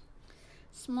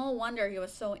 Small wonder he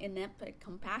was so inept at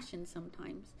compassion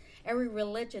sometimes. Every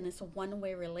religion is a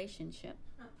one-way relationship.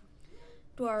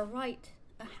 To our right,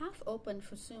 a half-open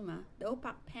fusuma, the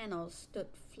opaque panels stood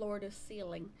floor to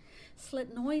ceiling,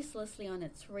 slid noiselessly on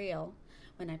its rail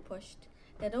when I pushed,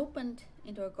 that opened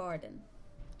into a garden.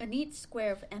 A neat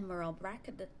square of emerald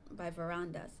bracketed by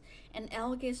verandas, an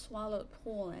algae-swallowed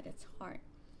pool at its heart.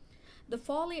 The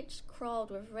foliage crawled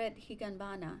with red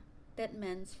higanbana, dead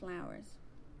men's flowers.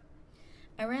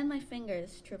 I ran my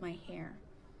fingers through my hair.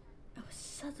 I was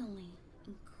suddenly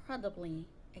incredibly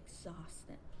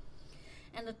exhausted.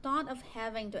 And the thought of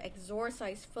having to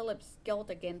exorcise Philip's guilt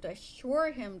again, to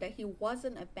assure him that he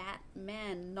wasn't a bad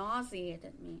man,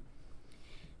 nauseated me.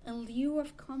 In lieu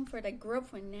of comfort, I groped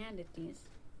for inanities.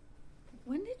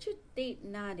 When did you date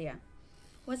Nadia?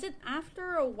 Was it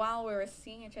after or while we were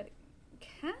seeing each other?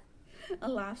 Cat? A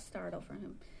laugh startled from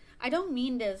him. I don't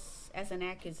mean this as an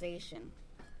accusation.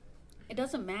 It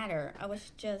doesn't matter. I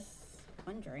was just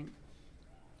wondering.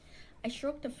 I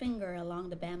stroked a finger along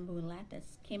the bamboo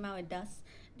lattice, came out a dust,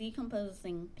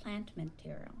 decomposing plant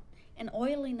material, an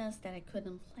oiliness that I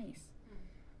couldn't place.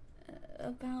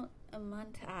 About a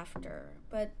month after,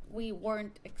 but we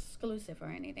weren't exclusive or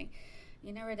anything.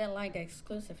 You never did like the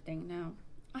exclusive thing, no.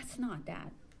 It's not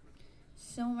that.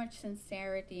 So much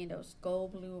sincerity in those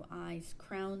gold blue eyes,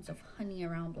 crowns of honey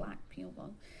around black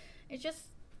pupils. It's just,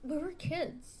 we were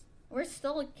kids. We're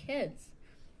still kids.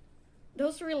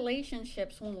 Those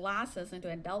relationships won't last us into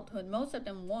adulthood. Most of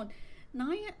them won't.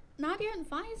 Nadia and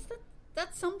Faiz,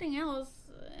 that's something else.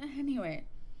 Anyway,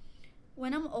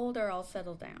 when I'm older, I'll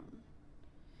settle down.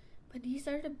 But these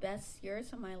are the best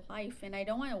years of my life, and I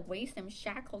don't want to waste them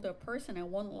shackled to a person I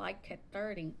won't like at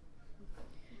 30.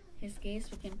 His gaze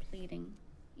became pleading.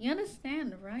 You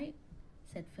understand, right?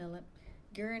 Said Philip,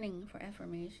 yearning for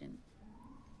affirmation.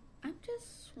 I'm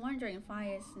just wondering if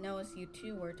Faiz knows you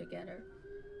two were together.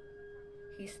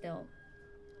 He stilled.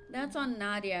 That's on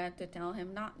Nadia to tell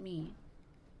him, not me.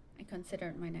 I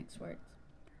considered my next words.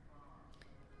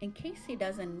 In case he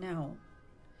doesn't know,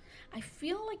 I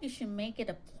feel like you should make it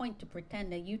a point to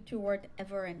pretend that you two weren't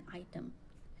ever an item.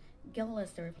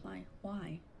 Guiltless to reply,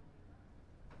 why?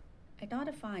 I thought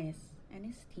of Faiz and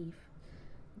his teeth,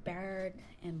 bared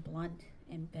and blunt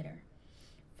and bitter.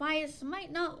 Faiz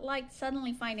might not like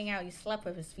suddenly finding out he slept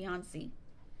with his fiancée.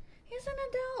 He's an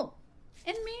adult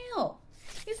and male.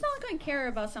 He's not going to care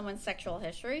about someone's sexual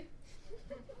history.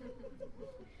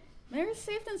 Better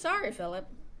safe than sorry, Philip.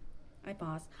 I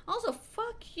paused. Also,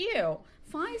 fuck you.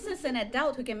 Faiz is an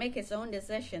adult who can make his own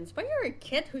decisions, but you're a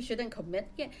kid who shouldn't commit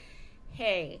yet.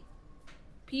 Hey,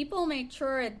 people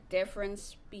mature at different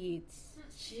speeds.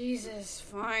 Jesus,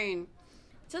 fine.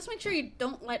 Just make sure you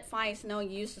don't let Faiz know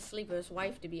you used to sleep with his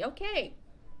wife to be okay.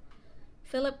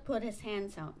 Philip put his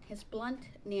hands out, his blunt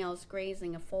nails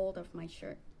grazing a fold of my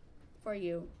shirt. For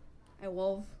you. I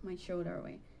wove my shoulder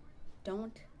away.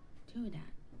 Don't do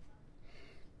that.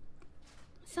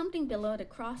 Something below the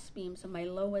crossbeams of my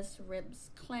lowest ribs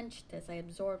clenched as I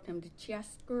absorbed him, the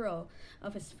chiaroscuro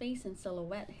of his face in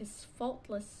silhouette, his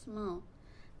faultless smile.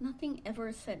 Nothing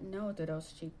ever said no to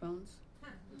those cheekbones.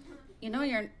 You know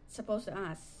you're supposed to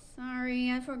ask.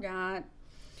 Sorry, I forgot.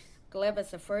 Glib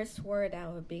as the first word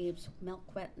out of Babe's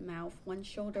milk-wet mouth, one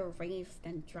shoulder raised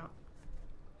and dropped.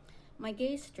 My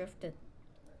gaze drifted,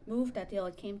 moved until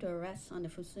it came to a rest on the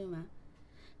Fusuma.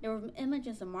 There were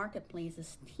images of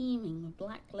marketplaces teeming with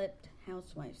black-lipped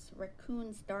housewives,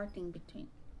 raccoons darting between.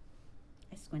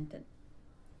 I squinted.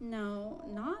 No,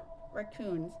 not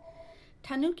raccoons.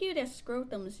 Tanuki with their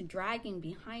scrotums dragging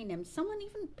behind them. Someone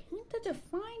even painted the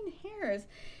fine hairs.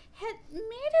 Had made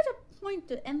it a point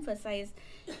to emphasize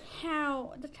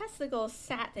how the testicles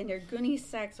sat in their goony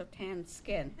sacks of tanned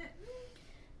skin.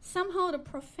 Somehow the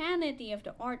profanity of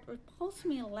the art repulsed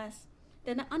me less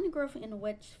than the undergrowth in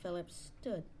which Philip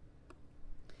stood.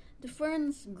 The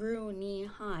ferns grew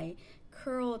knee-high,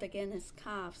 curled against his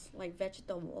calves like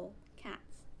vegetable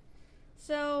cats.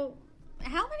 So,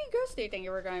 how many girls do you think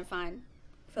you were going to find?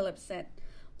 Philip said,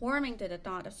 warming to the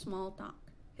thought of small talk,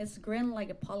 his grin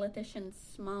like a politician's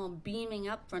smile beaming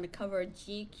up from the cover of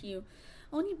GQ,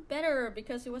 only better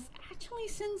because it was actually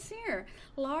sincere,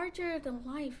 larger than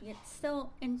life, yet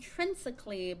still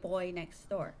intrinsically a boy next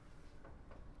door.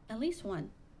 At least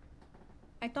one.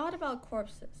 I thought about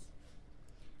corpses.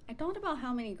 I thought about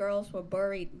how many girls were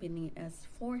buried beneath us,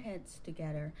 foreheads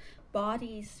together,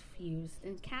 bodies fused,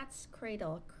 in cat's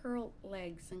cradle, curled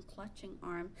legs and clutching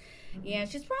arms. Yeah,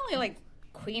 she's probably like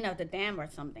queen of the dam or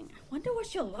something. I wonder what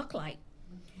she'll look like.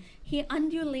 He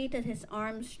undulated his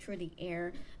arms through the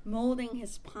air, molding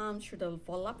his palms through the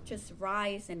voluptuous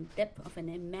rise and dip of an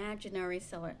imaginary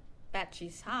silhouette. Bet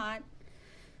she's hot.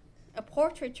 A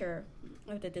portraiture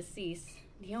of the deceased,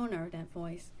 the owner of that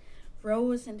voice,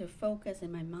 rose into focus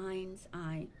in my mind's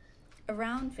eye. A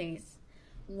round face,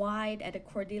 wide at the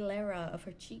cordillera of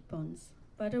her cheekbones,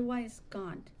 but otherwise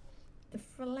gaunt. The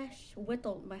flesh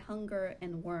whittled by hunger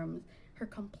and worms, her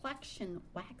complexion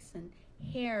waxen,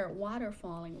 hair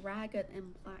waterfalling, ragged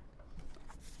and black,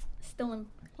 still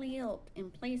impaled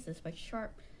in places by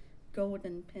sharp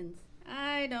golden pins.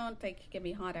 I don't think he can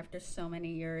be hot after so many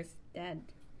years dead.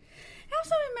 Have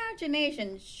some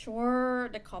imagination. Sure,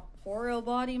 the corporeal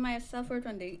body might have suffered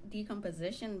from the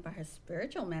decomposition, but her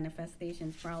spiritual manifestation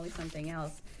is probably something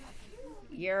else.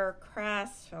 You're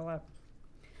crass, Philip.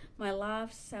 My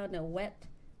laugh sounded wet,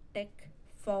 thick,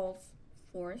 false,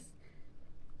 forced.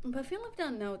 But Philip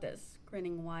didn't know this,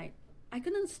 grinning wide. I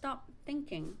couldn't stop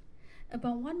thinking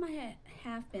about what might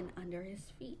have been under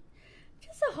his feet.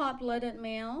 Just a hot-blooded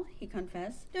male, he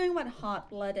confessed, doing what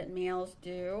hot-blooded males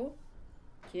do.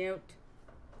 Cute.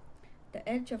 The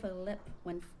edge of her lip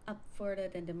went up further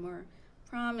than the demur.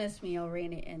 Promise me you'll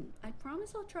rein it in. I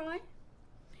promise I'll try.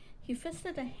 He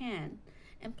fisted a hand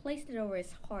and placed it over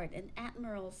his heart, an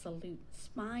admiral salute,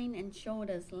 spine and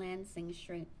shoulders lancing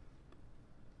straight.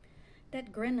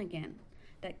 That grin again,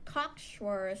 that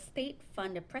cocksure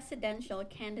state-funded presidential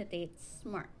candidate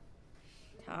smart.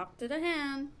 Talk to the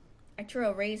hand. I threw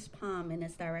a raised palm in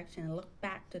his direction and looked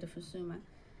back to the Fusuma.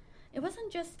 It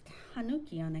wasn't just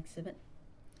Tanuki on exhibit.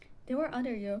 There were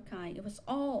other yokai. It was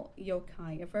all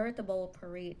yokai, a veritable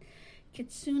parade.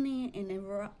 Kitsune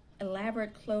in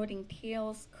elaborate clothing,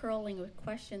 tails curling with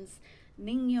questions,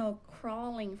 Ningyo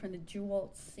crawling from the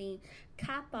jeweled sea,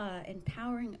 Kappa and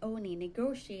towering Oni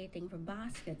negotiating for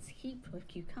baskets heaped with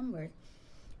cucumbers.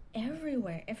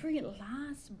 Everywhere, every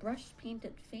last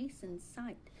brush-painted face in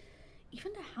sight,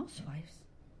 even the housewives.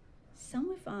 Some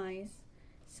with eyes,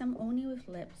 some only with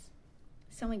lips,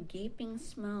 some with gaping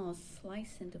smiles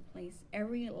sliced into place,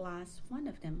 every last one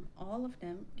of them, all of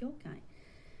them yokai.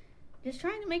 Just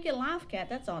trying to make you laugh, Cat,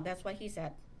 that's all. That's what he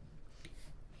said.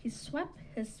 He swept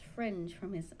his fringe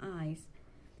from his eyes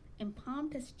and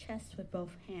palmed his chest with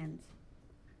both hands.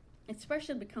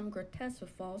 Expression become grotesque with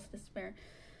false despair.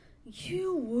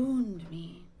 You wound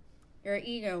me. Your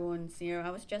ego wounds you.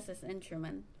 I was just his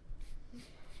instrument.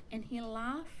 And he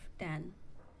laughed then,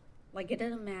 like it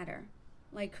didn't matter,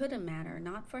 like it couldn't matter,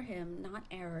 not for him, not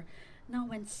error, not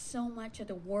when so much of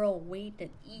the world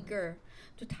waited, eager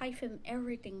to type him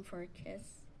everything for a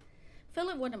kiss.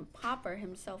 Philip wouldn't pauper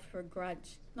himself for a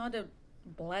grudge, not the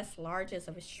blessed largesse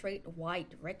of a straight,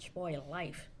 white, rich boy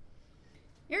life.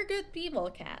 You're good people,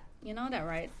 Cat. You know that,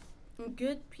 right? And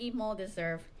good people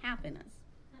deserve happiness.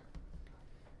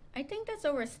 I think that's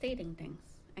overstating things,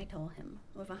 I told him,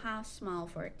 with a half smile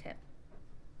for a tip.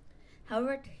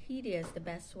 However tedious the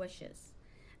best wishes,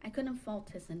 I couldn't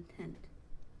fault his intent.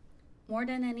 More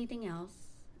than anything else,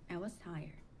 I was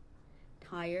tired.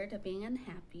 Tired of being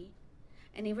unhappy,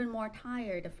 and even more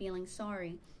tired of feeling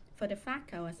sorry for the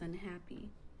fact I was unhappy.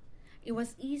 It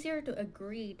was easier to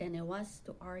agree than it was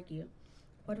to argue,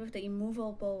 what with the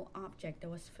immovable object that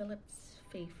was Philip's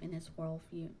faith in his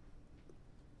worldview.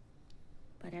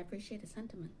 But I appreciate the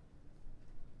sentiment.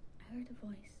 I heard a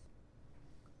voice.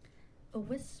 A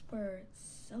whisper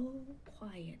so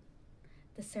quiet,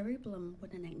 the cerebellum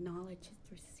wouldn't acknowledge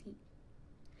its receipt.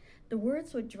 The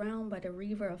words were drowned by the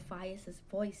reverb of Phias'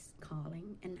 voice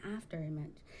calling, an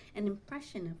afterimage, an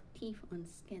impression of teeth on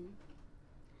skin.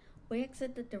 We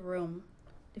exited the room,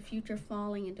 the future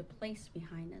falling into place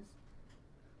behind us,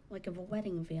 like a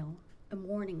wedding veil, a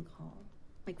mourning call,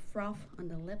 like froth on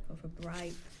the lip of a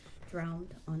bride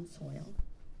drowned on soil.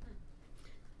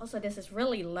 Also, this is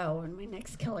really low, and my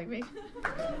neck's killing me.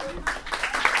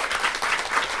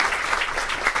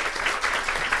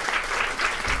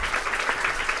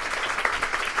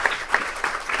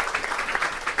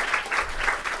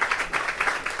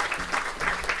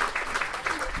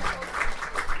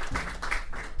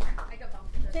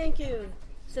 Thank you.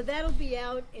 So that'll be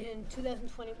out in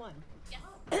 2021. Yes.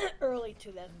 Early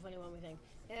 2021, we think.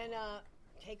 And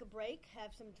take a break,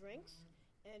 have some drinks,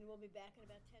 and we'll be back in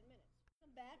about 10 minutes.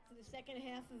 Come back to the second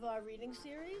half of our reading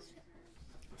series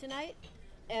tonight.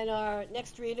 And our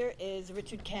next reader is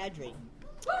Richard Kadrey,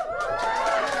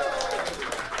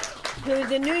 who is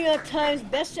the New York Times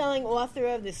best-selling author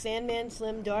of the Sandman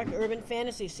Slim Dark Urban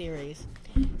Fantasy series.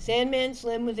 Sandman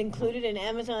Slim was included in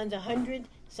Amazon's 100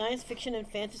 science fiction and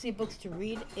fantasy books to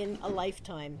read in a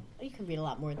lifetime. You can read a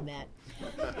lot more than that.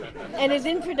 And is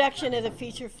in production as a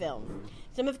feature film.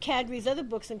 Some of Kadrey's other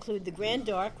books include The Grand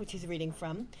Dark, which he's reading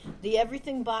from, The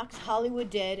Everything Box, Hollywood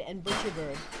Dead, and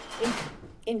Butcherbird.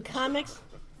 In comics,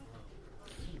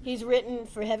 he's written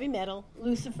for Heavy Metal,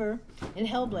 Lucifer, and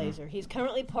Hellblazer. He's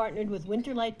currently partnered with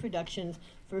Winterlight Productions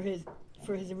for his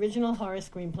original horror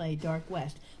screenplay, Dark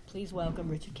West. Please welcome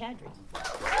Richard Kadrey.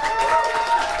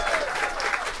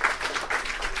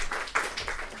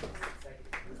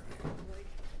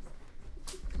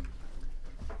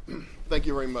 Thank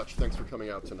you very much. Thanks for coming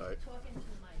out tonight.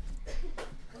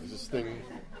 Is this thing,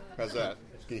 how's that?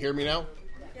 Can you hear me now?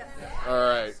 Yes. All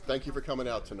right. Thank you for coming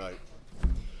out tonight.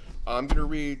 I'm going to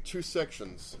read two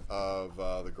sections of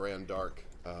The Grand Dark.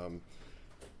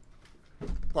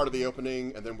 Part of the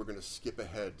opening, and then we're going to skip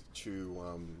ahead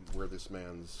to where this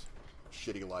man's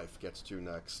shitty life gets to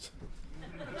next.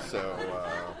 So,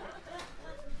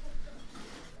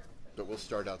 but we'll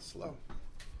start out slow.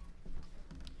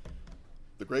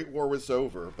 The Great War was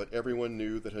over, but everyone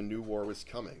knew that a new war was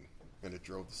coming, and it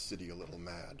drove the city a little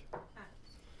mad.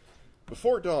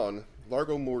 Before dawn,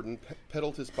 Largo Morden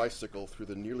pedaled his bicycle through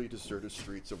the nearly deserted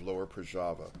streets of Lower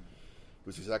Przava. It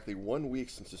was exactly 1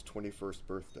 week since his 21st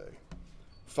birthday.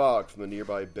 Fog from the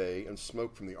nearby bay and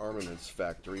smoke from the armaments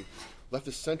factory left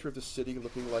the center of the city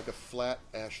looking like a flat,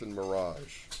 ashen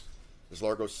mirage. As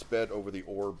Largo sped over the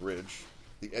Ore Bridge,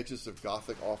 the edges of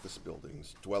Gothic office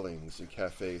buildings, dwellings, and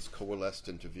cafes coalesced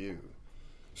into view.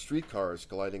 Streetcars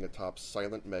gliding atop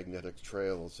silent magnetic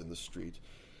trails in the street,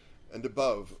 and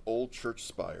above, old church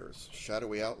spires,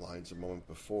 shadowy outlines a moment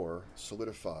before,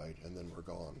 solidified and then were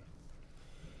gone.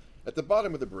 At the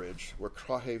bottom of the bridge, where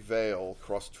Krahe Vale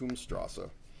crossed Toomstrasse,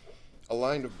 a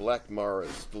line of black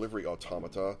Maras, delivery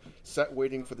automata, sat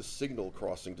waiting for the signal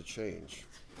crossing to change.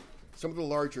 Some of the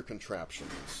larger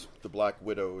contraptions, the Black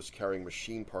Widows carrying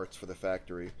machine parts for the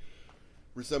factory,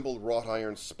 resembled wrought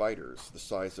iron spiders the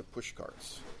size of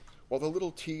pushcarts, while the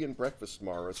little tea and breakfast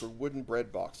Maras were wooden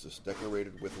bread boxes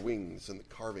decorated with wings and the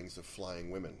carvings of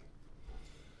flying women.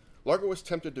 Largo was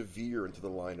tempted to veer into the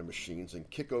line of machines and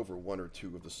kick over one or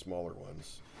two of the smaller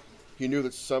ones. He knew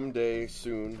that someday,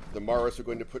 soon, the Maras were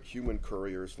going to put human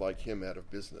couriers like him out of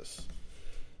business.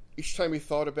 Each time he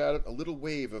thought about it, a little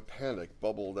wave of panic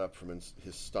bubbled up from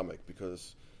his stomach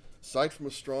because, aside from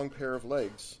a strong pair of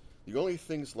legs, the only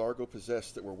things Largo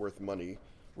possessed that were worth money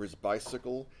were his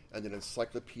bicycle and an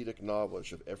encyclopedic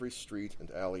knowledge of every street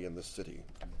and alley in the city.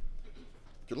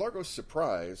 To Largo's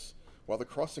surprise, while the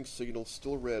crossing signal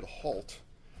still read "halt,"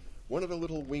 one of the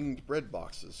little winged bread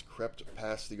boxes crept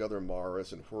past the other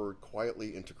Maras and whirred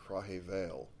quietly into Crahe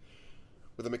Vale.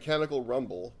 With a mechanical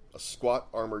rumble, a squat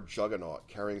armored juggernaut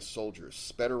carrying soldiers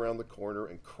sped around the corner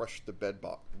and crushed the bread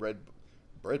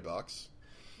box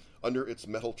under its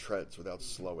metal treads without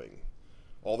slowing.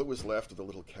 All that was left of the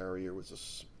little carrier was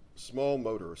a small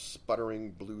motor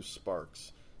sputtering blue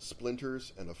sparks,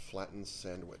 splinters, and a flattened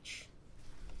sandwich.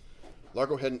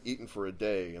 Largo hadn't eaten for a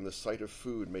day, and the sight of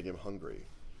food made him hungry.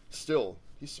 Still,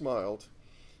 he smiled.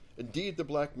 Indeed, the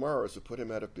Black Maras would put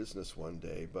him out of business one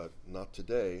day, but not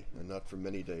today, and not for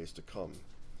many days to come.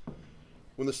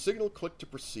 When the signal clicked to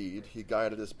proceed, he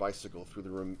guided his bicycle through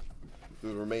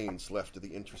the remains left of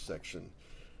the intersection,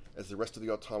 as the rest of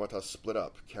the automata split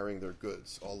up, carrying their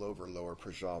goods all over Lower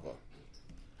Prajava.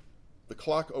 The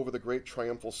clock over the great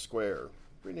triumphal square,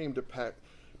 renamed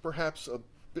perhaps a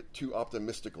bit too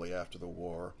optimistically after the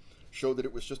war, showed that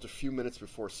it was just a few minutes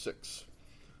before 6.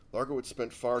 Largo had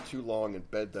spent far too long in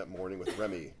bed that morning with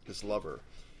Remy, his lover,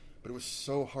 but it was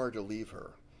so hard to leave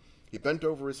her. He bent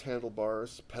over his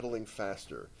handlebars, pedaling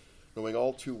faster, knowing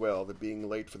all too well that being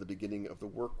late for the beginning of the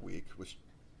work week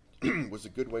was a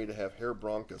good way to have Herr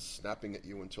Branca snapping at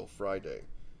you until Friday.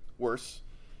 Worse,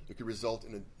 it could result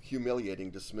in a humiliating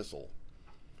dismissal.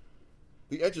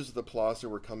 The edges of the plaza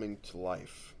were coming to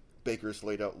life. Bakers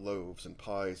laid out loaves and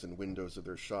pies in windows of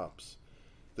their shops.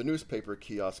 The newspaper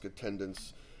kiosk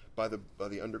attendants by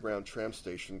the underground tram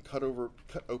station cut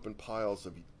open piles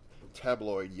of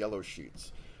tabloid yellow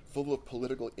sheets full of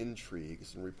political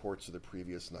intrigues and reports of the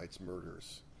previous night's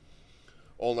murders.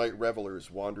 All-night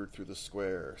revelers wandered through the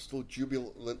square, still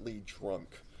jubilantly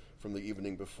drunk from the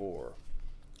evening before.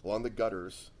 Along the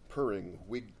gutters, purring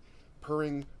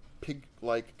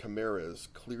pig-like chimeras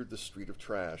cleared the street of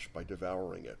trash by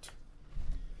devouring it.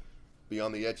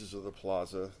 Beyond the edges of the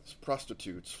plaza,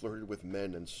 prostitutes flirted with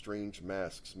men in strange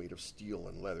masks made of steel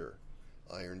and leather.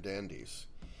 Iron dandies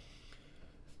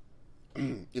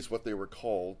is what they were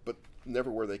called, but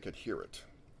never where they could hear it.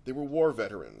 They were war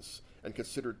veterans and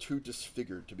considered too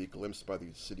disfigured to be glimpsed by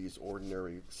the city's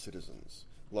ordinary citizens,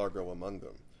 Largo among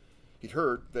them. He'd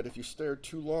heard that if you stared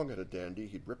too long at a dandy,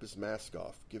 he'd rip his mask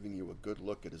off, giving you a good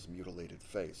look at his mutilated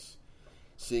face.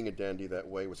 Seeing a dandy that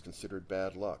way was considered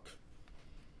bad luck.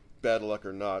 Bad luck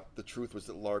or not, the truth was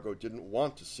that Largo didn't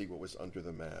want to see what was under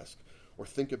the mask, or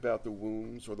think about the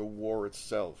wounds or the war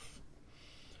itself.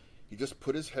 He just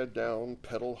put his head down,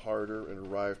 pedaled harder, and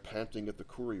arrived panting at the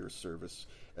courier service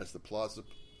as the plaza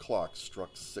clock struck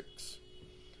 6.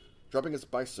 Dropping his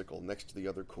bicycle next to the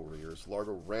other couriers,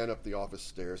 Largo ran up the office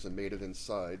stairs and made it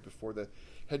inside before the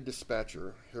head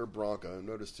dispatcher, Herr Branca,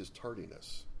 noticed his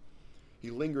tardiness. He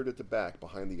lingered at the back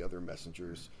behind the other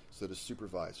messengers so that his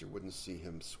supervisor wouldn't see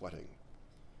him sweating.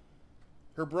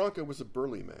 Herr Branca was a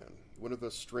burly man, one of the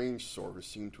strange sort who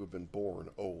seemed to have been born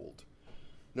old.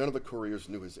 None of the couriers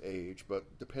knew his age, but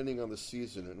depending on the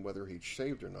season and whether he'd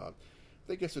shaved or not,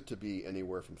 they guessed it to be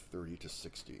anywhere from 30 to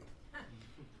 60.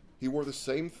 He wore the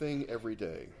same thing every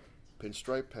day: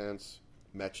 pinstripe pants,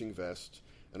 matching vest,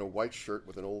 and a white shirt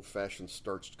with an old-fashioned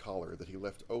starched collar that he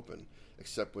left open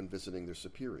except when visiting their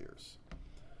superiors.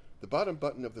 The bottom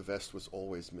button of the vest was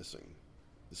always missing.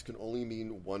 This can only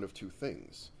mean one of two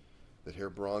things: that Herr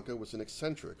Branca was an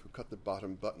eccentric who cut the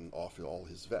bottom button off all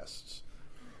his vests,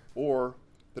 or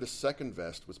that a second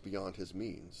vest was beyond his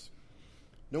means.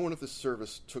 No one of the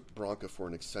service took Branca for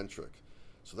an eccentric,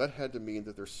 so that had to mean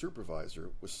that their supervisor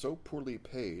was so poorly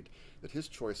paid that his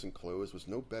choice in clothes was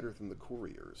no better than the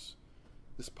courier's.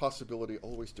 This possibility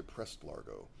always depressed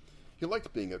Largo. He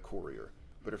liked being a courier,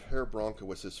 but if Herr Branca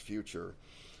was his future,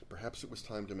 perhaps it was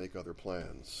time to make other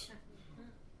plans.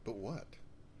 But what?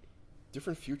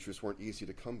 Different futures weren't easy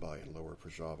to come by in Lower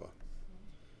Prajava.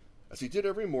 As he did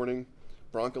every morning,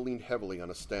 Branca leaned heavily on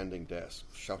a standing desk,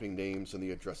 shouting names and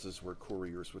the addresses where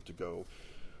couriers were to go,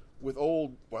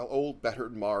 while old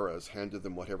battered Maras handed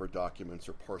them whatever documents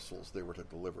or parcels they were to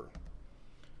deliver.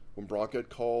 When Branca had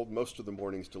called most of the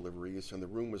morning's deliveries and the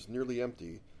room was nearly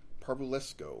empty,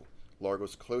 Parvulescu,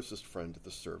 Largo's closest friend at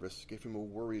the service, gave him a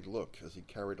worried look as he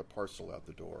carried a parcel out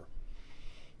the door.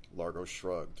 Largo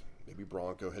shrugged. Maybe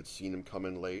Branca had seen him come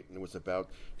in late and was about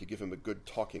to give him a good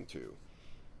talking to.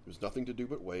 There was nothing to do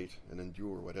but wait and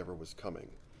endure whatever was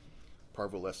coming.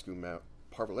 Parvulescu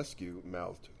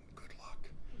mouthed, "Good luck,"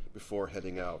 before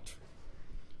heading out.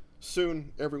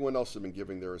 Soon, everyone else had been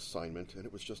giving their assignment, and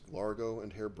it was just Largo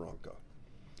and Herr Branca.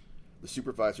 The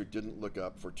supervisor didn't look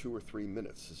up for 2 or 3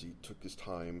 minutes as he took his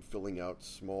time filling out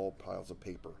small piles of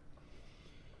paper.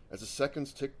 As the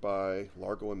seconds ticked by,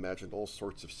 Largo imagined all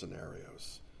sorts of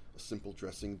scenarios. A simple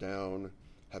dressing down,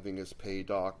 having his pay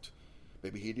docked,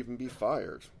 maybe he'd even be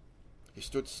fired. He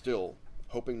stood still,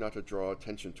 hoping not to draw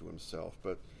attention to himself,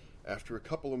 but after a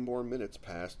couple of more minutes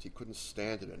passed, he couldn't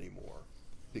stand it anymore.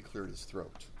 He cleared his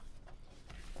throat.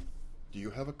 "Do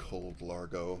you have a cold,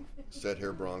 Largo?" said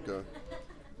Herr Branca.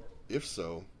 "If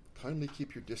so, kindly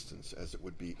keep your distance, as it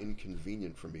would be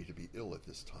inconvenient for me to be ill at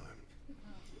this time."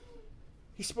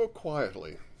 He spoke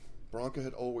quietly. Branca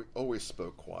had always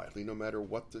spoke quietly, no matter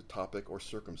what the topic or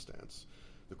circumstance.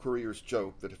 The couriers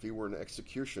joked that if he were an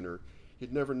executioner,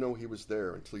 you'd never know he was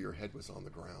there until your head was on the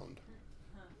ground.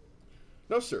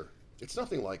 "No, sir, it's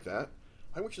nothing like that.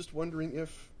 I was just wondering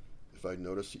if I'd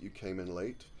noticed that you came in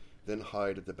late, then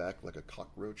hide at the back like a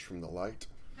cockroach from the light."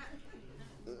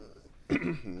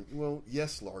 "Well,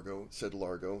 yes, Largo," said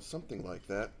Largo, "something like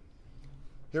that."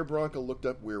 Herr Branca looked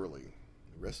up wearily.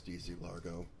 "Rest easy,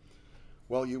 Largo.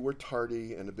 While you were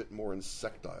tardy and a bit more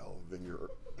insectile than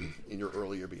in your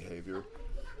earlier behavior,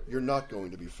 you're not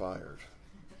going to be fired.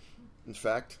 In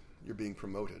fact, you're being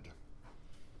promoted."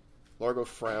 Largo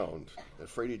frowned,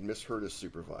 afraid he'd misheard his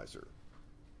supervisor.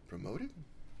 "Promoted?"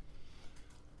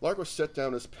 Largo set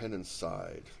down his pen and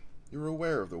sighed. "You're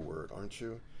aware of the word, aren't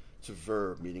you? It's a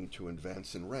verb meaning to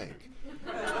advance in rank.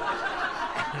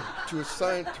 To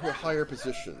assign to a higher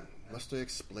position. Must I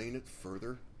explain it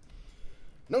further?"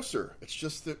 "No, sir. It's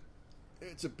just that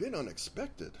it's a bit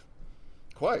unexpected."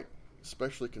 "Quite,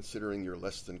 especially considering your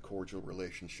less than cordial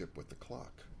relationship with the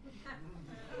clock."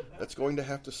 "That's going to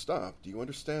have to stop. Do you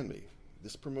understand me?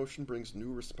 This promotion brings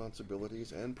new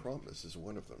responsibilities, and promptness is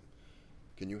one of them.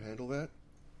 Can you handle that?"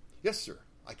 "Yes, sir,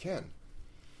 I can."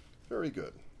 "Very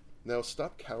good. Now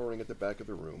stop cowering at the back of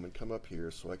the room and come up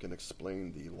here so I can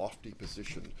explain the lofty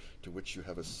position to which you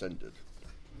have ascended."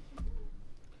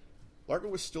 Largo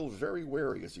was still very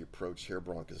wary as he approached Herr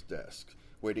Branca's desk,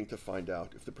 waiting to find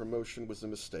out if the promotion was a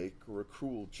mistake or a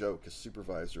cruel joke his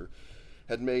supervisor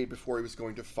had made before he was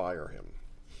going to fire him.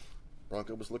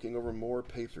 Branca was looking over more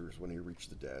papers when he reached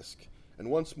the desk,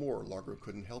 and once more Largo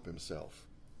couldn't help himself.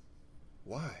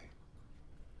 "Why?"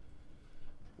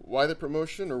 "Why the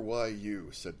promotion, or why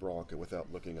you?" said Branca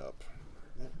without looking up.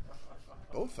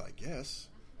 "Both, I guess."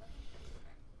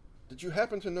 "Did you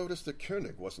happen to notice that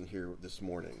Koenig wasn't here this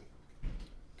morning?"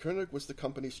 Koenig was the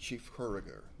company's chief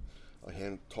courier,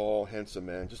 a tall, handsome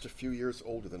man, just a few years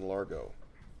older than Largo.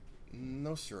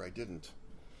 "No, sir, I didn't."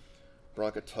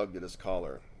 Branca tugged at his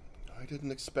collar. "I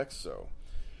didn't expect so.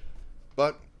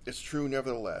 But it's true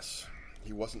nevertheless.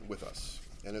 He wasn't with us,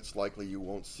 and it's likely you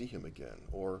won't see him again,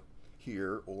 or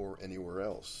here or anywhere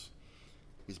else.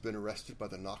 He's been arrested by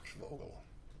the Nachtwogel."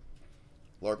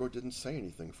 Largo didn't say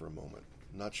anything for a moment,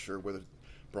 not sure whether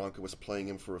Branca was playing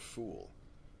him for a fool.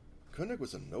 Koenig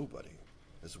was a nobody,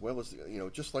 as well as,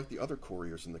 just like the other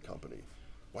couriers in the company.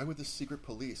 Why would the secret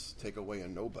police take away a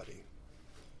nobody?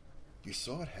 "You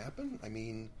saw it happen? I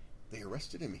mean, they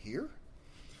arrested him here?"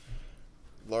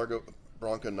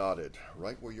 Branca nodded,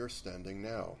 "Right where you're standing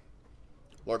now."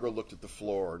 Largo looked at the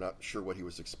floor, not sure what he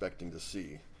was expecting to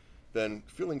see. Then,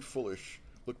 feeling foolish,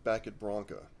 looked back at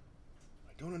Branca.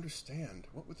 "I don't understand.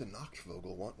 What would the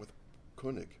Nachtwogel want with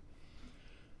Koenig?"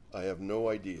 "I have no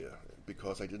idea,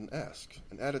 because I didn't ask.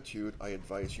 An attitude I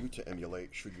advise you to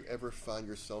emulate should you ever find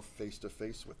yourself face to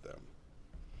face with them.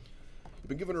 You've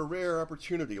been given a rare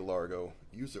opportunity, Largo.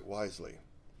 Use it wisely."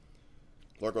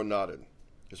 Largo nodded,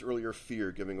 his earlier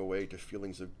fear giving way to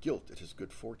feelings of guilt at his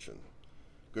good fortune.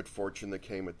 Good fortune that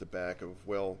came at the back of,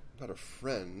 well, not a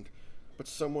friend, but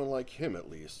someone like him at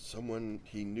least, someone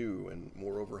he knew and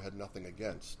moreover had nothing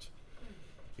against.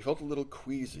 He felt a little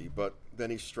queasy, but then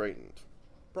he straightened.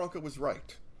 Branca was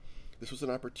right. This was an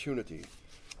opportunity,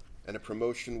 and a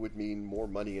promotion would mean more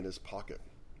money in his pocket.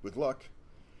 With luck,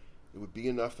 it would be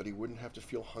enough that he wouldn't have to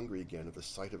feel hungry again at the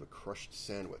sight of a crushed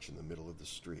sandwich in the middle of the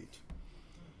street.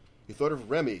 He thought of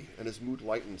Remy, and his mood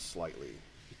lightened slightly.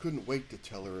 He couldn't wait to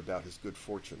tell her about his good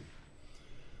fortune.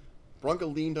 Branca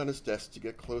leaned on his desk to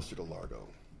get closer to Largo.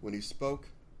 When he spoke,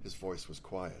 his voice was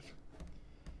quiet.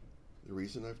 "The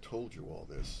reason I've told you all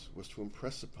this was to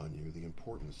impress upon you the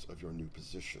importance of your new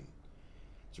position.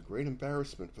 It's a great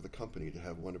embarrassment for the company to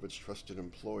have one of its trusted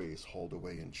employees hauled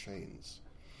away in chains.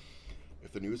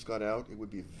 If the news got out, it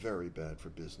would be very bad for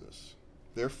business.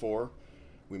 Therefore,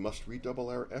 we must redouble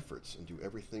our efforts and do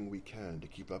everything we can to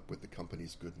keep up with the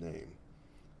company's good name.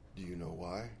 Do you know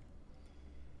why?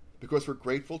 Because we're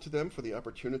grateful to them for the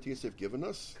opportunities they've given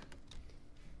us?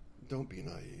 don't be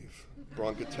naive.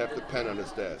 Bronca tapped the pen on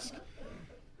his desk.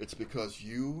 It's because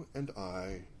you and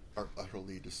I are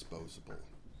utterly disposable.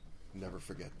 Never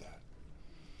forget that.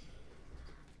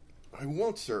 I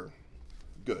won't, sir.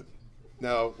 Good.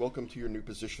 Now, welcome to your new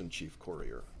position, Chief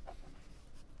Courier.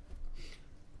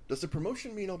 Does the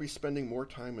promotion mean I'll be spending more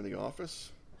time in the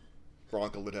office?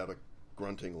 Bronca let out a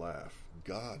grunting laugh.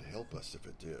 God help us if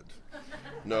it did.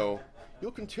 No,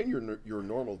 you'll continue your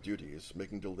normal duties,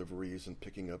 making deliveries and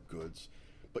picking up goods,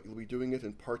 but you'll be doing it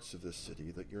in parts of this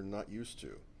city that you're not used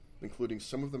to, including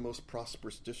some of the most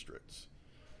prosperous districts.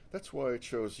 That's why I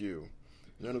chose you.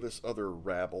 None of this other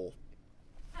rabble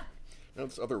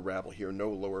here, no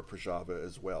Lower Prajava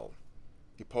as well.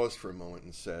 He paused for a moment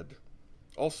and said,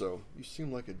 also, you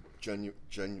seem like a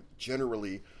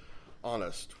generally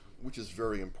honest, which is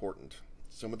very important.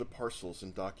 Some of the parcels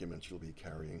and documents you'll be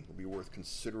carrying will be worth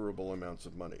considerable amounts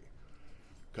of money.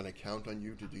 Can I count on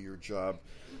you to do your job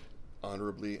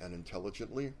honorably and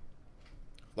intelligently?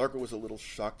 Largo was a little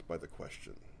shocked by the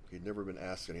question. He'd never been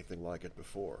asked anything like it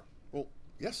before. Well,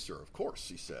 yes, sir, of course,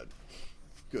 he said.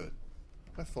 Good.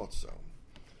 I thought so.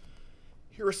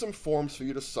 Here are some forms for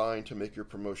you to sign to make your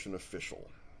promotion official.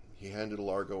 He handed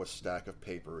Largo a stack of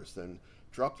papers, then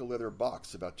dropped a leather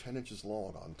box about 10 inches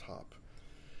long on top.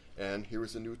 And here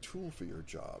is a new tool for your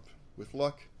job. With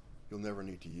luck, you'll never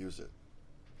need to use it.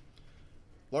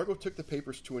 Largo took the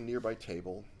papers to a nearby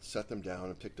table, set them down,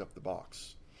 and picked up the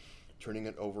box. Turning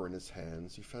it over in his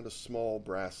hands, he found a small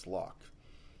brass lock.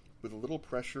 With a little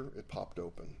pressure, it popped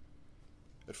open.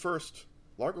 At first,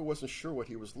 Largo wasn't sure what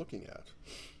he was looking at.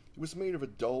 It was made of a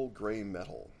dull gray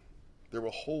metal. There were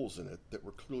holes in it that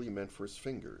were clearly meant for his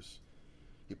fingers.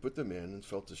 He put them in and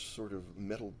felt a sort of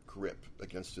metal grip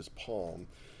against his palm,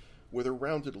 where the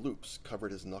rounded loops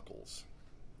covered his knuckles,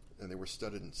 and they were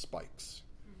studded in spikes.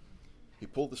 He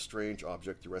pulled the strange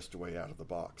object the rest away out of the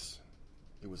box.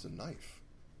 It was a knife,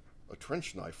 a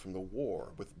trench knife from the war,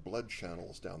 with blood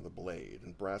channels down the blade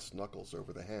and brass knuckles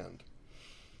over the hand.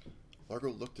 Largo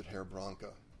looked at Herr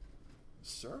Bronca.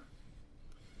 Sir?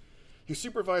 His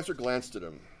supervisor glanced at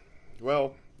him.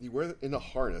 Well, you wear it in a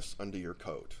harness under your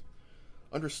coat.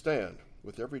 Understand,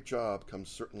 with every job comes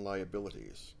certain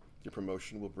liabilities. Your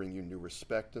promotion will bring you new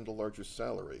respect and a larger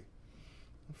salary.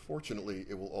 Unfortunately,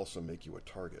 it will also make you a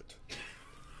target.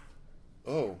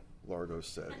 Oh, Largo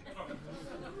said.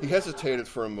 He hesitated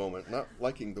for a moment, not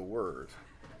liking the word.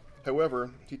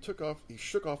 However, he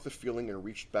shook off the feeling and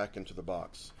reached back into the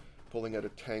box, pulling out a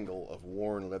tangle of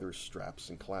worn leather straps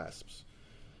and clasps.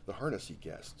 The harness, he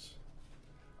guessed.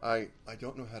 I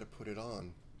don't know how to put it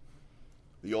on.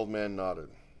 The old man nodded.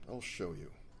 I'll show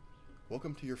you.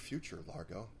 Welcome to your future,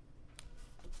 Largo.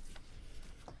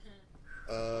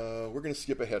 We're going to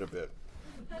skip ahead a bit.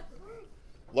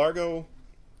 Largo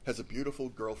has a beautiful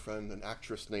girlfriend, an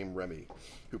actress named Remy,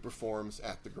 who performs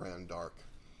at the Grand Dark.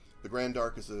 The Grand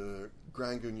Dark is a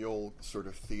Grand Guignol sort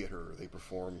of theater. They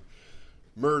perform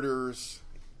murders,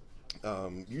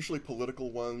 usually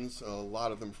political ones, a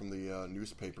lot of them from the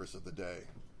newspapers of the day.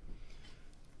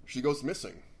 She goes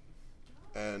missing,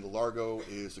 and Largo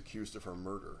is accused of her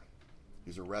murder.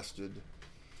 He's arrested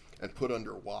and put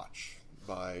under watch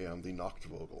by the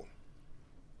Nachtvogel.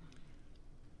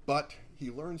 But he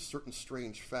learns certain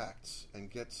strange facts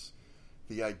and gets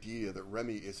the idea that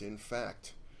Remy is in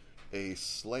fact a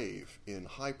slave in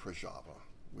High Prajava,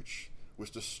 which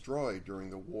was destroyed during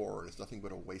the war and is nothing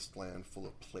but a wasteland full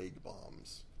of plague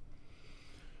bombs.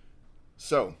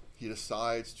 So he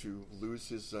decides to lose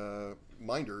his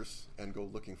minders and go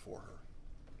looking for her.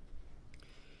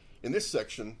 In this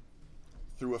section,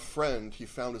 through a friend, he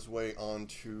found his way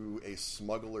onto a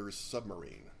smuggler's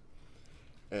submarine.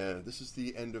 And this is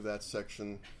the end of that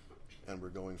section, and we're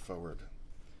going forward.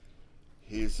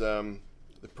 He's the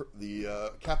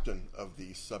captain of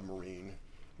the submarine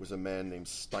was a man named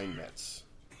Steinmetz.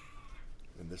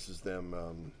 And this is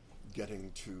them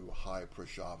getting to High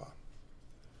Prajava.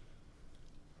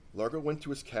 Largo went to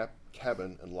his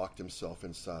cabin and locked himself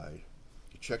inside.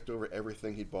 He checked over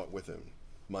everything he'd bought with him.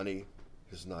 Money,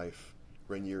 his knife,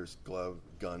 Rainier's glove,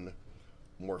 gun,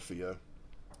 morphia.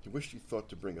 He wished he'd thought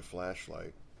to bring a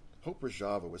flashlight. Hope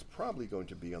Prajava was probably going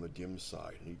to be on the dim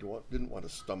side, and he didn't want to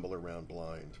stumble around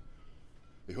blind.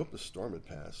 He hoped the storm had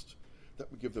passed. That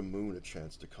would give the moon a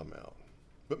chance to come out.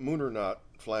 But moon or not,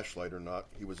 flashlight or not,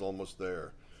 he was almost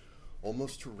there.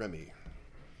 Almost to Remy.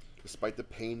 Despite the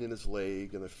pain in his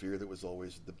leg and the fear that was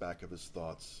always at the back of his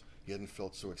thoughts, he hadn't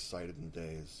felt so excited in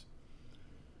days.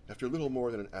 After a little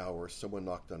more than an hour, someone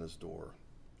knocked on his door.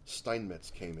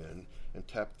 Steinmetz came in and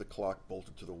tapped the clock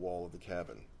bolted to the wall of the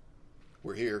cabin.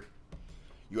 We're here.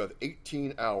 You have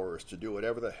 18 hours to do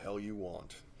whatever the hell you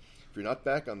want. If you're not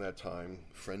back on that time,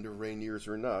 friend of Rainier's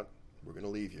or not, we're going to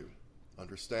leave you.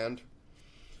 Understand?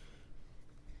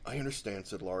 I understand,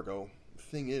 said Largo. The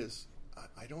thing is,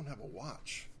 I don't have a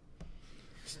watch.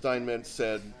 Steinmetz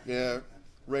said, yeah,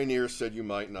 Rainier said you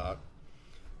might not.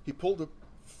 He pulled a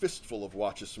fistful of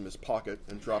watches from his pocket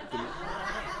and dropped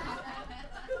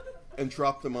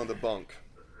them on the bunk.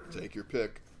 Take your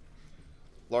pick.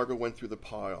 Largo went through the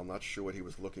pile, not sure what he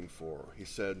was looking for. He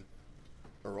said,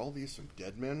 are all these some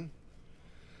dead men?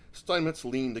 Steinmetz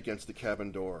leaned against the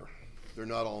cabin door. They're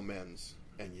not all men's,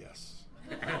 and yes.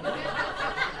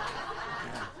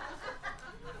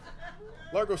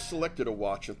 Largo selected a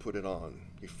watch and put it on.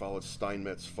 He followed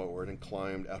Steinmetz forward and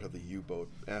climbed out of the U-boat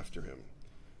after him.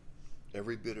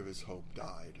 Every bit of his hope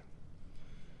died.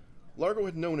 Largo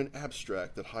had known in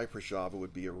abstract that High Prajava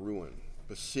would be a ruin,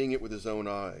 but seeing it with his own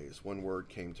eyes, one word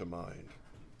came to mind: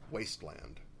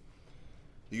 wasteland.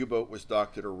 The U-boat was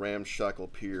docked at a ramshackle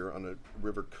pier on a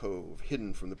river cove,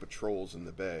 hidden from the patrols in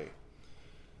the bay.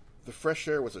 The fresh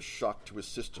air was a shock to his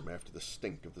system after the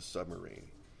stink of the submarine.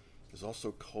 It was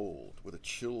also cold, with a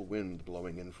chill wind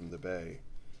blowing in from the bay.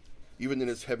 Even in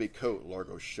his heavy coat,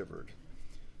 Largo shivered.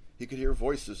 He could hear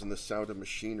voices and the sound of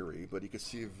machinery, but he could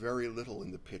see very little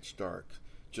in the pitch dark,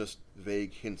 just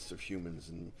vague hints of humans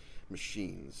and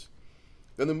machines.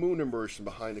 Then the moon emerged from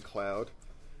behind a cloud,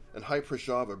 and High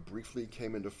Prajava briefly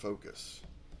came into focus.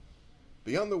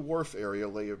 Beyond the wharf area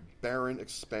lay a barren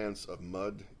expanse of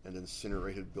mud and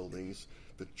incinerated buildings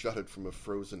that jutted from a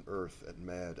frozen earth at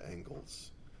mad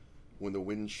angles. When the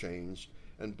wind changed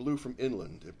and blew from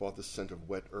inland, it brought the scent of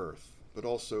wet earth, but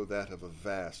also that of a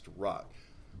vast rot,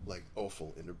 like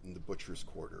offal in the butcher's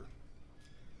quarter.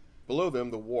 Below them,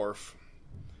 the wharf.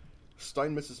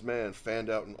 Steinmetz's man fanned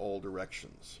out in all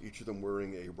directions, each of them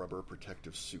wearing a rubber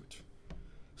protective suit.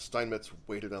 Steinmetz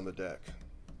waited on the deck.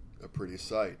 A pretty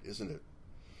sight, isn't it?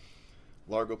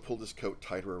 Largo pulled his coat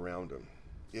tighter around him.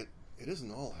 It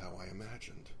isn't all how I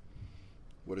imagined.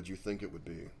 What did you think it would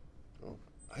be? Oh,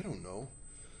 I don't know.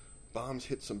 Bombs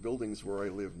hit some buildings where I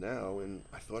live now, and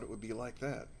I thought it would be like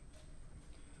that.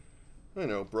 I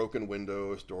know, broken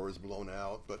windows, doors blown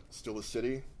out, but still a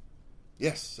city?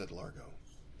 Yes, said Largo.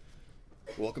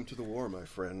 Welcome to the war, my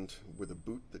friend, with a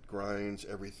boot that grinds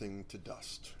everything to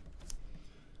dust.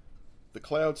 The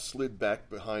clouds slid back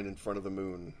behind in front of the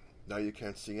moon. Now he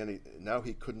couldn't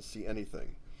see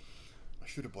anything. I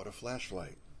should have bought a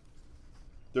flashlight.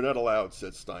 They're not allowed,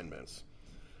 said Steinmetz.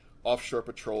 Offshore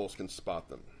patrols can spot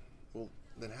them. Well,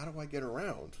 then how do I get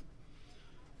around?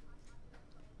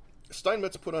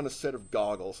 Steinmetz put on a set of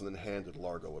goggles and then handed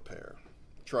Largo a pair.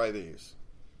 Try these.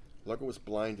 Largo was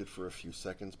blinded for a few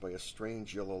seconds by a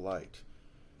strange yellow light.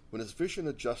 When his vision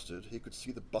adjusted, he could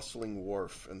see the bustling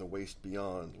wharf and the waste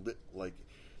beyond, lit like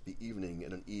the evening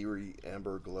in an eerie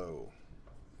amber glow.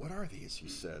 What are these? He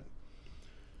said.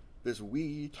 There's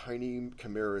wee, tiny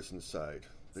chimeras inside.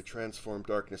 They transform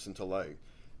darkness into light,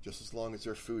 just as long as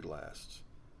their food lasts.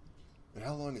 And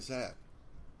how long is that?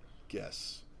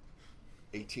 Guess.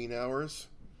 18 hours?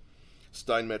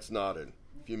 Steinmetz nodded.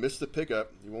 If you miss the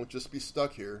pickup, you won't just be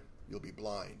stuck here, you'll be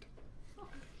blind.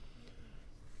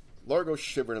 Largo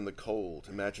shivered in the cold,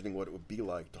 imagining what it would be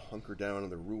like to hunker down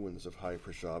in the ruins of High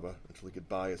Prajava until he could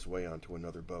buy his way onto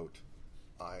another boat.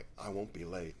 I won't be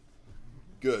late.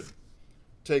 Good.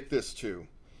 Take this, too.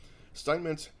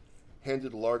 Steinmetz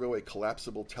handed Largo a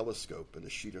collapsible telescope and a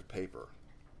sheet of paper.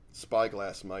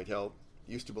 Spyglass might help.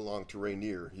 It used to belong to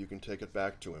Rainier. You can take it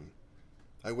back to him.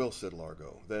 I will, said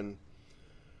Largo. Then,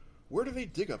 where do they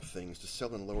dig up things to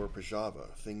sell in Lower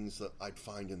Prajava, things that I'd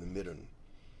find in the Midden?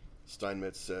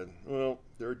 Steinmetz said, well,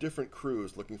 there are different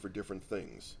crews looking for different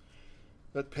things.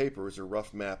 That paper is a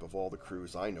rough map of all the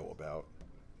crews I know about.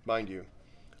 Mind you,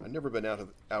 I've never been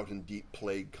out in deep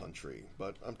plague country,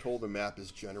 but I'm told the map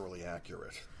is generally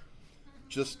accurate.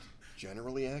 Just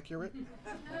generally accurate?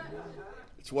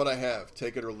 It's what I have.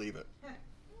 Take it or leave it.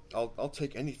 I'll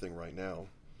take anything right now.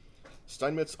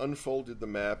 Steinmetz unfolded the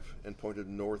map and pointed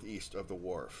northeast of the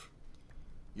wharf.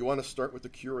 You want to start with the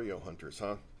curio hunters,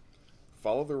 huh?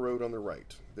 Follow the road on the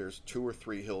right. There's 2 or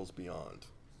 3 hills beyond.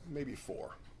 Maybe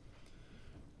 4.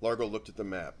 Largo looked at the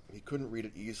map. He couldn't read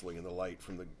it easily in the light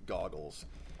from the goggles.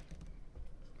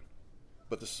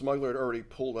 But the smuggler had already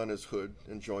pulled on his hood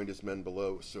and joined his men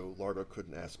below, so Largo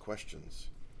couldn't ask questions.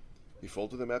 He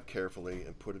folded the map carefully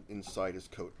and put it inside his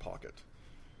coat pocket.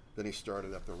 Then he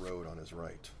started up the road on his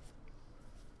right.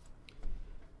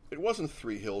 It wasn't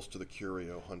 3 hills to the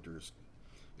curio hunters.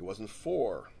 It wasn't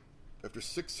 4. After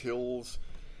 6 hills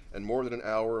and more than an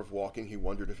hour of walking, he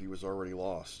wondered if he was already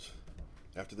lost.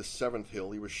 After the 7th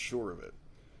hill, he was sure of it.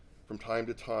 From time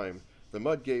to time, The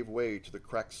mud gave way to the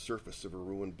cracked surface of a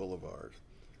ruined boulevard.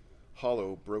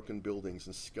 Hollow, broken buildings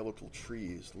and skeletal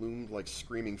trees loomed like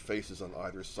screaming faces on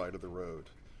either side of the road.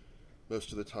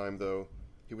 Most of the time, though,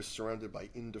 he was surrounded by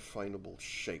indefinable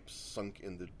shapes sunk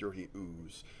in the dirty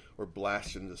ooze or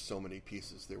blasted into so many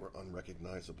pieces they were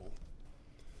unrecognizable.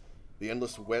 The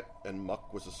endless wet and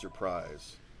muck was a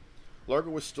surprise.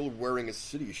 Largo was still wearing his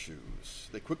city shoes.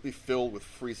 They quickly filled with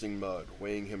freezing mud,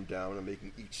 weighing him down and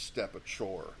making each step a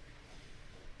chore.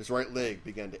 His right leg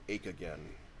began to ache again.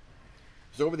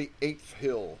 It was over the 8th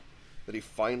hill that he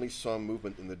finally saw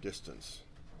movement in the distance.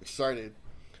 Excited,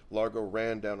 Largo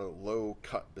ran down a low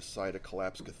cut beside a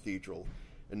collapsed cathedral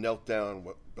and knelt down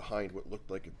behind what looked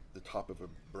like the top of a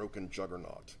broken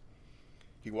juggernaut.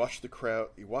 He watched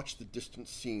the distant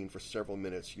scene for several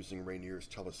minutes using Rainier's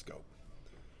telescope.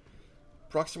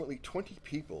 Approximately 20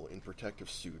 people in protective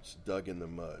suits dug in the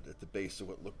mud at the base of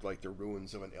what looked like the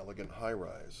ruins of an elegant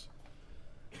high-rise.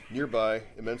 Nearby,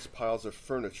 immense piles of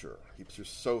furniture, heaps of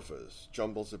sofas,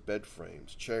 jumbles of bed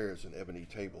frames, chairs, and ebony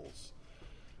tables.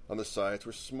 On the sides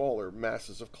were smaller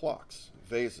masses of clocks,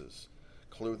 vases,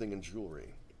 clothing, and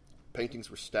jewelry.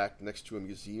 Paintings were stacked next to a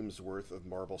museum's worth of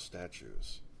marble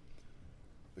statues.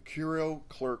 The curio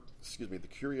crew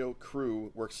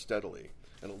worked steadily,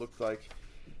 and it looked like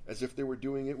as if they were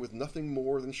doing it with nothing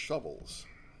more than shovels.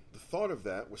 The thought of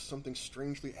that was something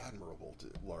strangely admirable to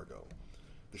Largo.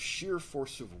 The sheer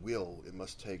force of will it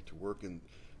must take to work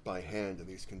by hand in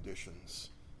these conditions.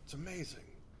 It's amazing.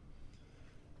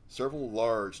 Several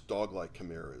large dog-like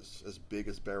chimeras, as big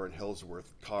as Baron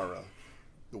Hellsworth, Kara,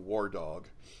 the war dog,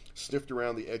 sniffed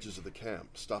around the edges of the camp,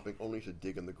 stopping only to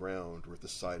dig in the ground or at the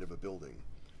side of a building.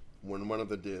 When one of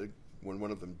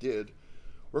them did,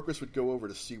 workers would go over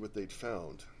to see what they'd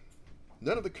found.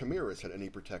 None of the chimeras had any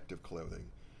protective clothing.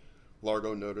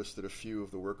 Largo noticed that a few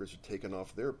of the workers had taken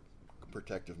off their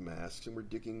protective masks and were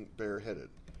digging bareheaded.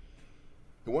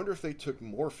 I wonder if they took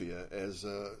morphia as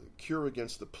a cure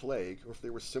against the plague, or if they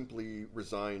were simply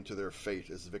resigned to their fate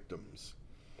as victims.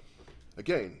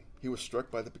 Again, he was struck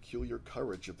by the peculiar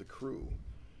courage of the crew.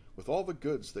 With all the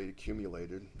goods they'd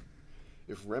accumulated,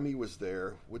 if Remy was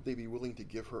there, would they be willing to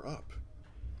give her up?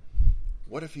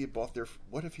 What if he bought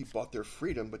their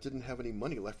freedom but didn't have any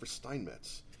money left for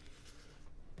Steinmetz?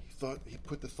 He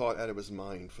put the thought out of his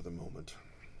mind for the moment.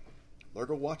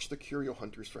 Largo watched the curio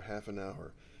hunters for half an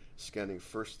hour, scanning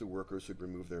first the workers who'd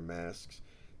removed their masks,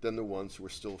 then the ones who were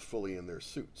still fully in their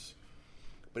suits.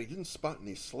 But he didn't spot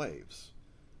any slaves.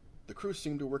 The crew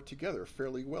seemed to work together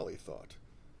fairly well, he thought.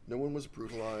 No one was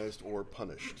brutalized or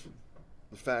punished.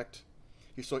 In fact,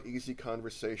 he saw easy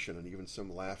conversation and even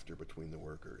some laughter between the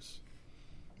workers.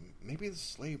 Maybe the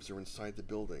slaves are inside the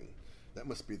building. That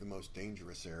must be the most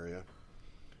dangerous area.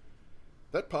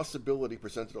 That possibility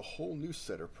presented a whole new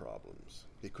set of problems.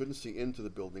 He couldn't see into the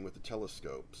building with the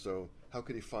telescope, so how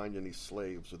could he find any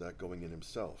slaves without going in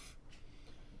himself?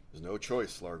 There's no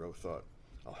choice, Largo thought.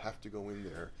 I'll have to go in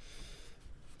there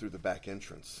through the back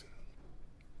entrance.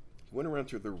 He went around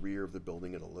to the rear of the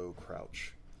building at a low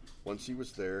crouch. Once he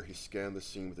was there, he scanned the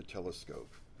scene with a telescope.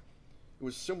 It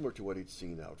was similar to what he'd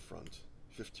seen out front.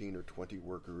 15 or 20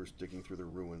 workers digging through the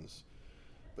ruins,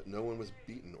 but no one was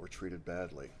beaten or treated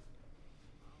badly.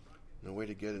 No way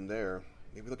to get in there.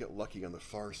 Maybe they'll get lucky on the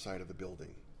far side of the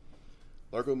building.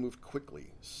 Largo moved quickly,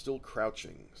 still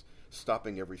crouching,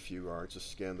 stopping every few yards to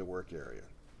scan the work area.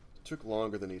 It took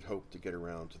longer than he'd hoped to get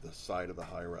around to the side of the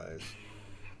high-rise.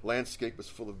 Landscape was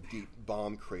full of deep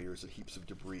bomb craters and heaps of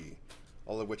debris,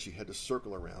 all of which he had to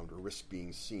circle around or risk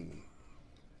being seen.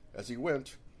 As he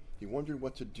went, he wondered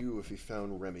what to do if he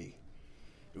found Remy.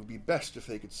 It would be best if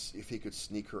he could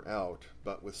sneak her out,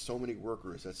 but with so many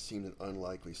workers, that seemed an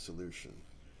unlikely solution.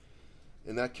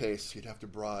 In that case, he'd have to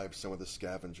bribe some of the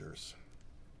scavengers.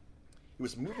 He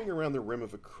was moving around the rim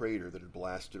of a crater that had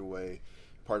blasted away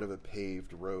part of a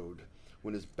paved road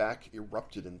when his back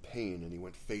erupted in pain and he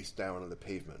went face down on the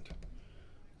pavement.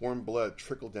 Warm blood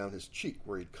trickled down his cheek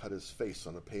where he'd cut his face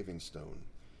on a paving stone.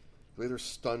 He lay there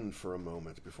stunned for a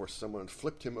moment before someone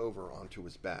flipped him over onto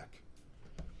his back.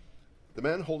 The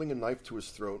man holding a knife to his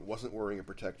throat wasn't wearing a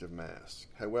protective mask.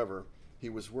 However, he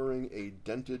was wearing a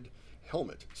dented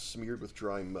helmet smeared with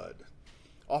dry mud.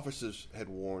 Officers had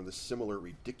worn the similar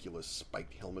ridiculous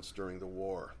spiked helmets during the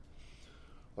war.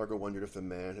 Largo wondered if the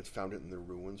man had found it in the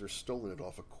ruins or stolen it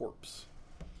off a corpse.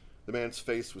 The man's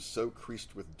face was so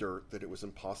creased with dirt that it was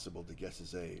impossible to guess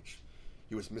his age.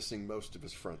 He was missing most of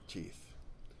his front teeth.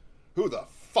 "Who the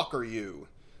fuck are you?"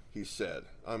 he said.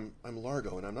 I'm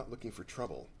Largo, and I'm not looking for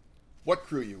trouble." "What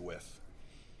crew you with?"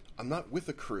 "I'm not with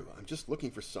a crew. I'm just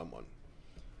looking for someone."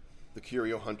 The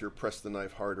curio hunter pressed the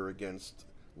knife harder against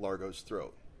Largo's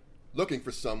throat. Looking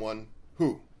for someone.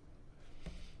 Who?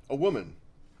 A woman.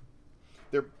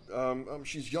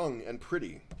 She's young and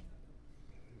pretty.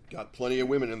 Got plenty of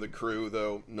women in the crew,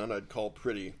 though none I'd call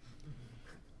pretty.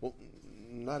 Well,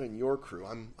 not in your crew.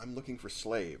 I'm looking for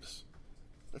slaves.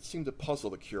 That seemed to puzzle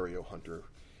the curio hunter,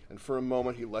 and for a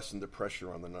moment he lessened the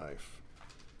pressure on the knife.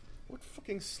 What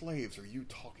fucking slaves are you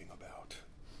talking about?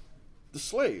 The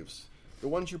slaves. The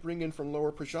ones you bring in from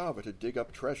Lower Prajava to dig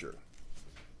up treasure.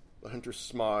 The hunter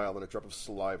smiled, and a drop of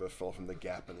saliva fell from the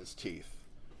gap in his teeth.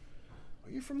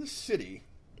 Are you from the city?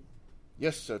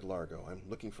 Yes, said Largo. I'm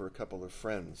looking for a couple of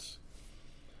friends.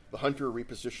 The hunter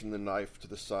repositioned the knife to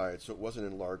the side so it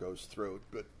wasn't in Largo's throat,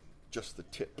 but just the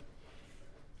tip.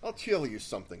 I'll tell you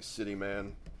something, city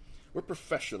man. We're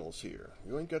professionals here.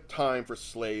 You ain't got time for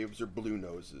slaves or blue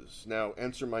noses. Now,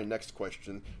 answer my next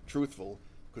question, truthful,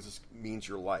 because this means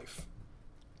your life.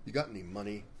 You got any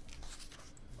money?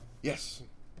 Yes.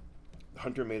 The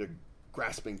hunter made a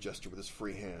grasping gesture with his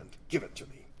free hand. Give it to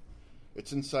me.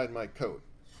 It's inside my coat.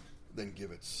 Then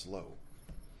give it slow.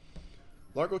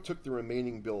 Largo took the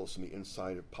remaining bills from the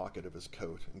inside pocket of his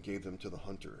coat and gave them to the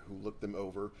hunter, who looked them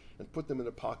over and put them in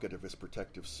a pocket of his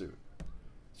protective suit.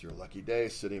 It's your lucky day,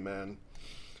 city man.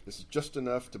 This is just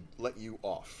enough to let you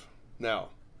off. Now,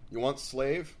 you want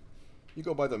slave? You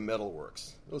go by the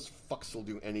metalworks. Those fucks will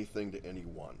do anything to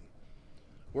anyone.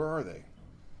 Where are they?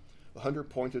 The hunter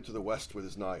pointed to the west with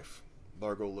his knife.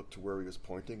 Largo looked to where he was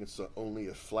pointing and saw only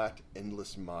a flat,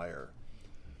 endless mire.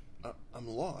 I'm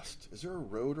lost. Is there a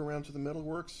road around to the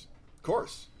metalworks? Of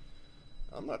course.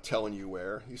 I'm not telling you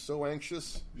where. He's so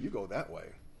anxious. You go that way.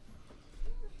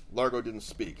 Largo didn't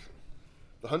speak.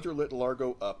 The hunter lit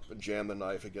Largo up and jammed the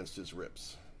knife against his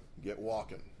ribs. Get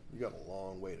walking. You got a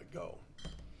long way to go.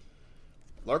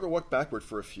 Largo walked backward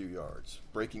for a few yards,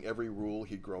 breaking every rule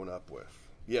he'd grown up with.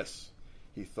 Yes,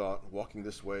 he thought, walking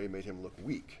this way made him look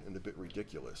weak and a bit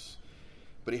ridiculous.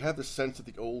 But he had the sense that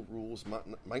the old rules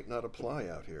might not apply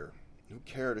out here. Who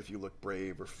cared if you looked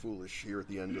brave or foolish here at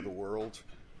the end of the world?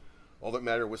 All that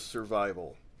mattered was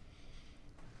survival.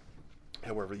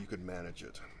 However you could manage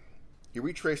it. He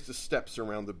retraced his steps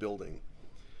around the building.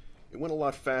 It went a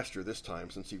lot faster this time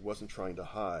since he wasn't trying to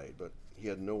hide, but he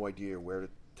had no idea where to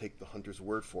take the hunter's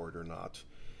word for it or not.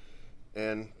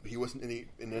 And he wasn't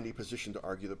in any position to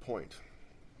argue the point.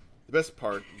 The best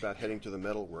part about heading to the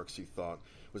metalworks, he thought,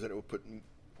 was that it would put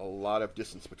a lot of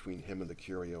distance between him and the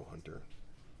curio hunter.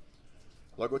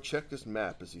 Largo checked his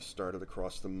map as he started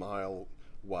across the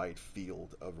mile-wide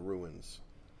field of ruins.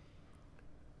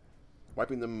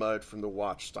 Wiping the mud from the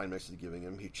watch Steinmetz had given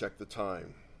him, he checked the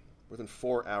time. More than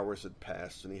 4 hours had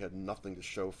passed, and he had nothing to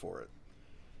show for it.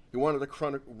 He wanted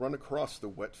to run across the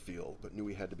wet field, but knew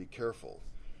he had to be careful.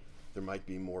 There might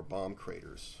be more bomb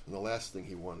craters, and the last thing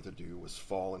he wanted to do was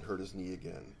fall and hurt his knee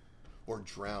again, or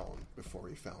drown before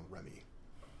he found Remy.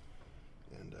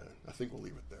 And I think we'll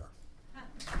leave it there.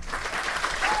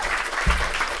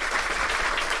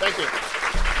 Thank you.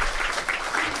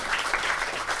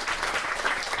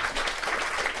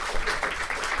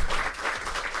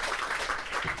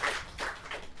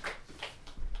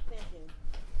 Thank you.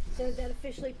 So is that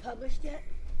officially published yet?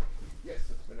 Yes,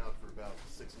 it's been out for about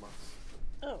 6 months.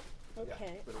 Oh, Yeah,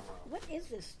 okay. it's been a while. What is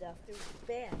this stuff? There's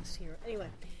bags here. Anyway,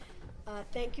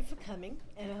 thank you for coming,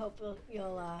 and I hope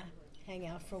you'll hang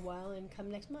out for a while and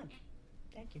come next month.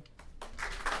 Thank you.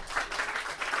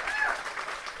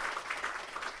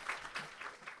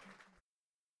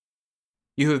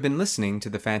 You have been listening to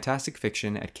the Fantastic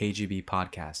Fiction at KGB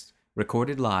podcast,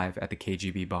 recorded live at the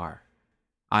KGB bar.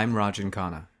 I'm Rajan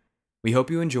Khanna. We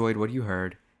hope you enjoyed what you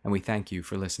heard, and we thank you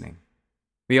for listening.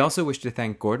 We also wish to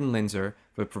thank Gordon Linzer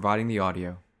for providing the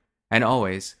audio. And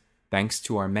always, thanks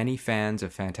to our many fans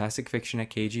of Fantastic Fiction at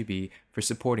KGB for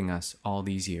supporting us all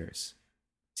these years.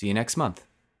 See you next month.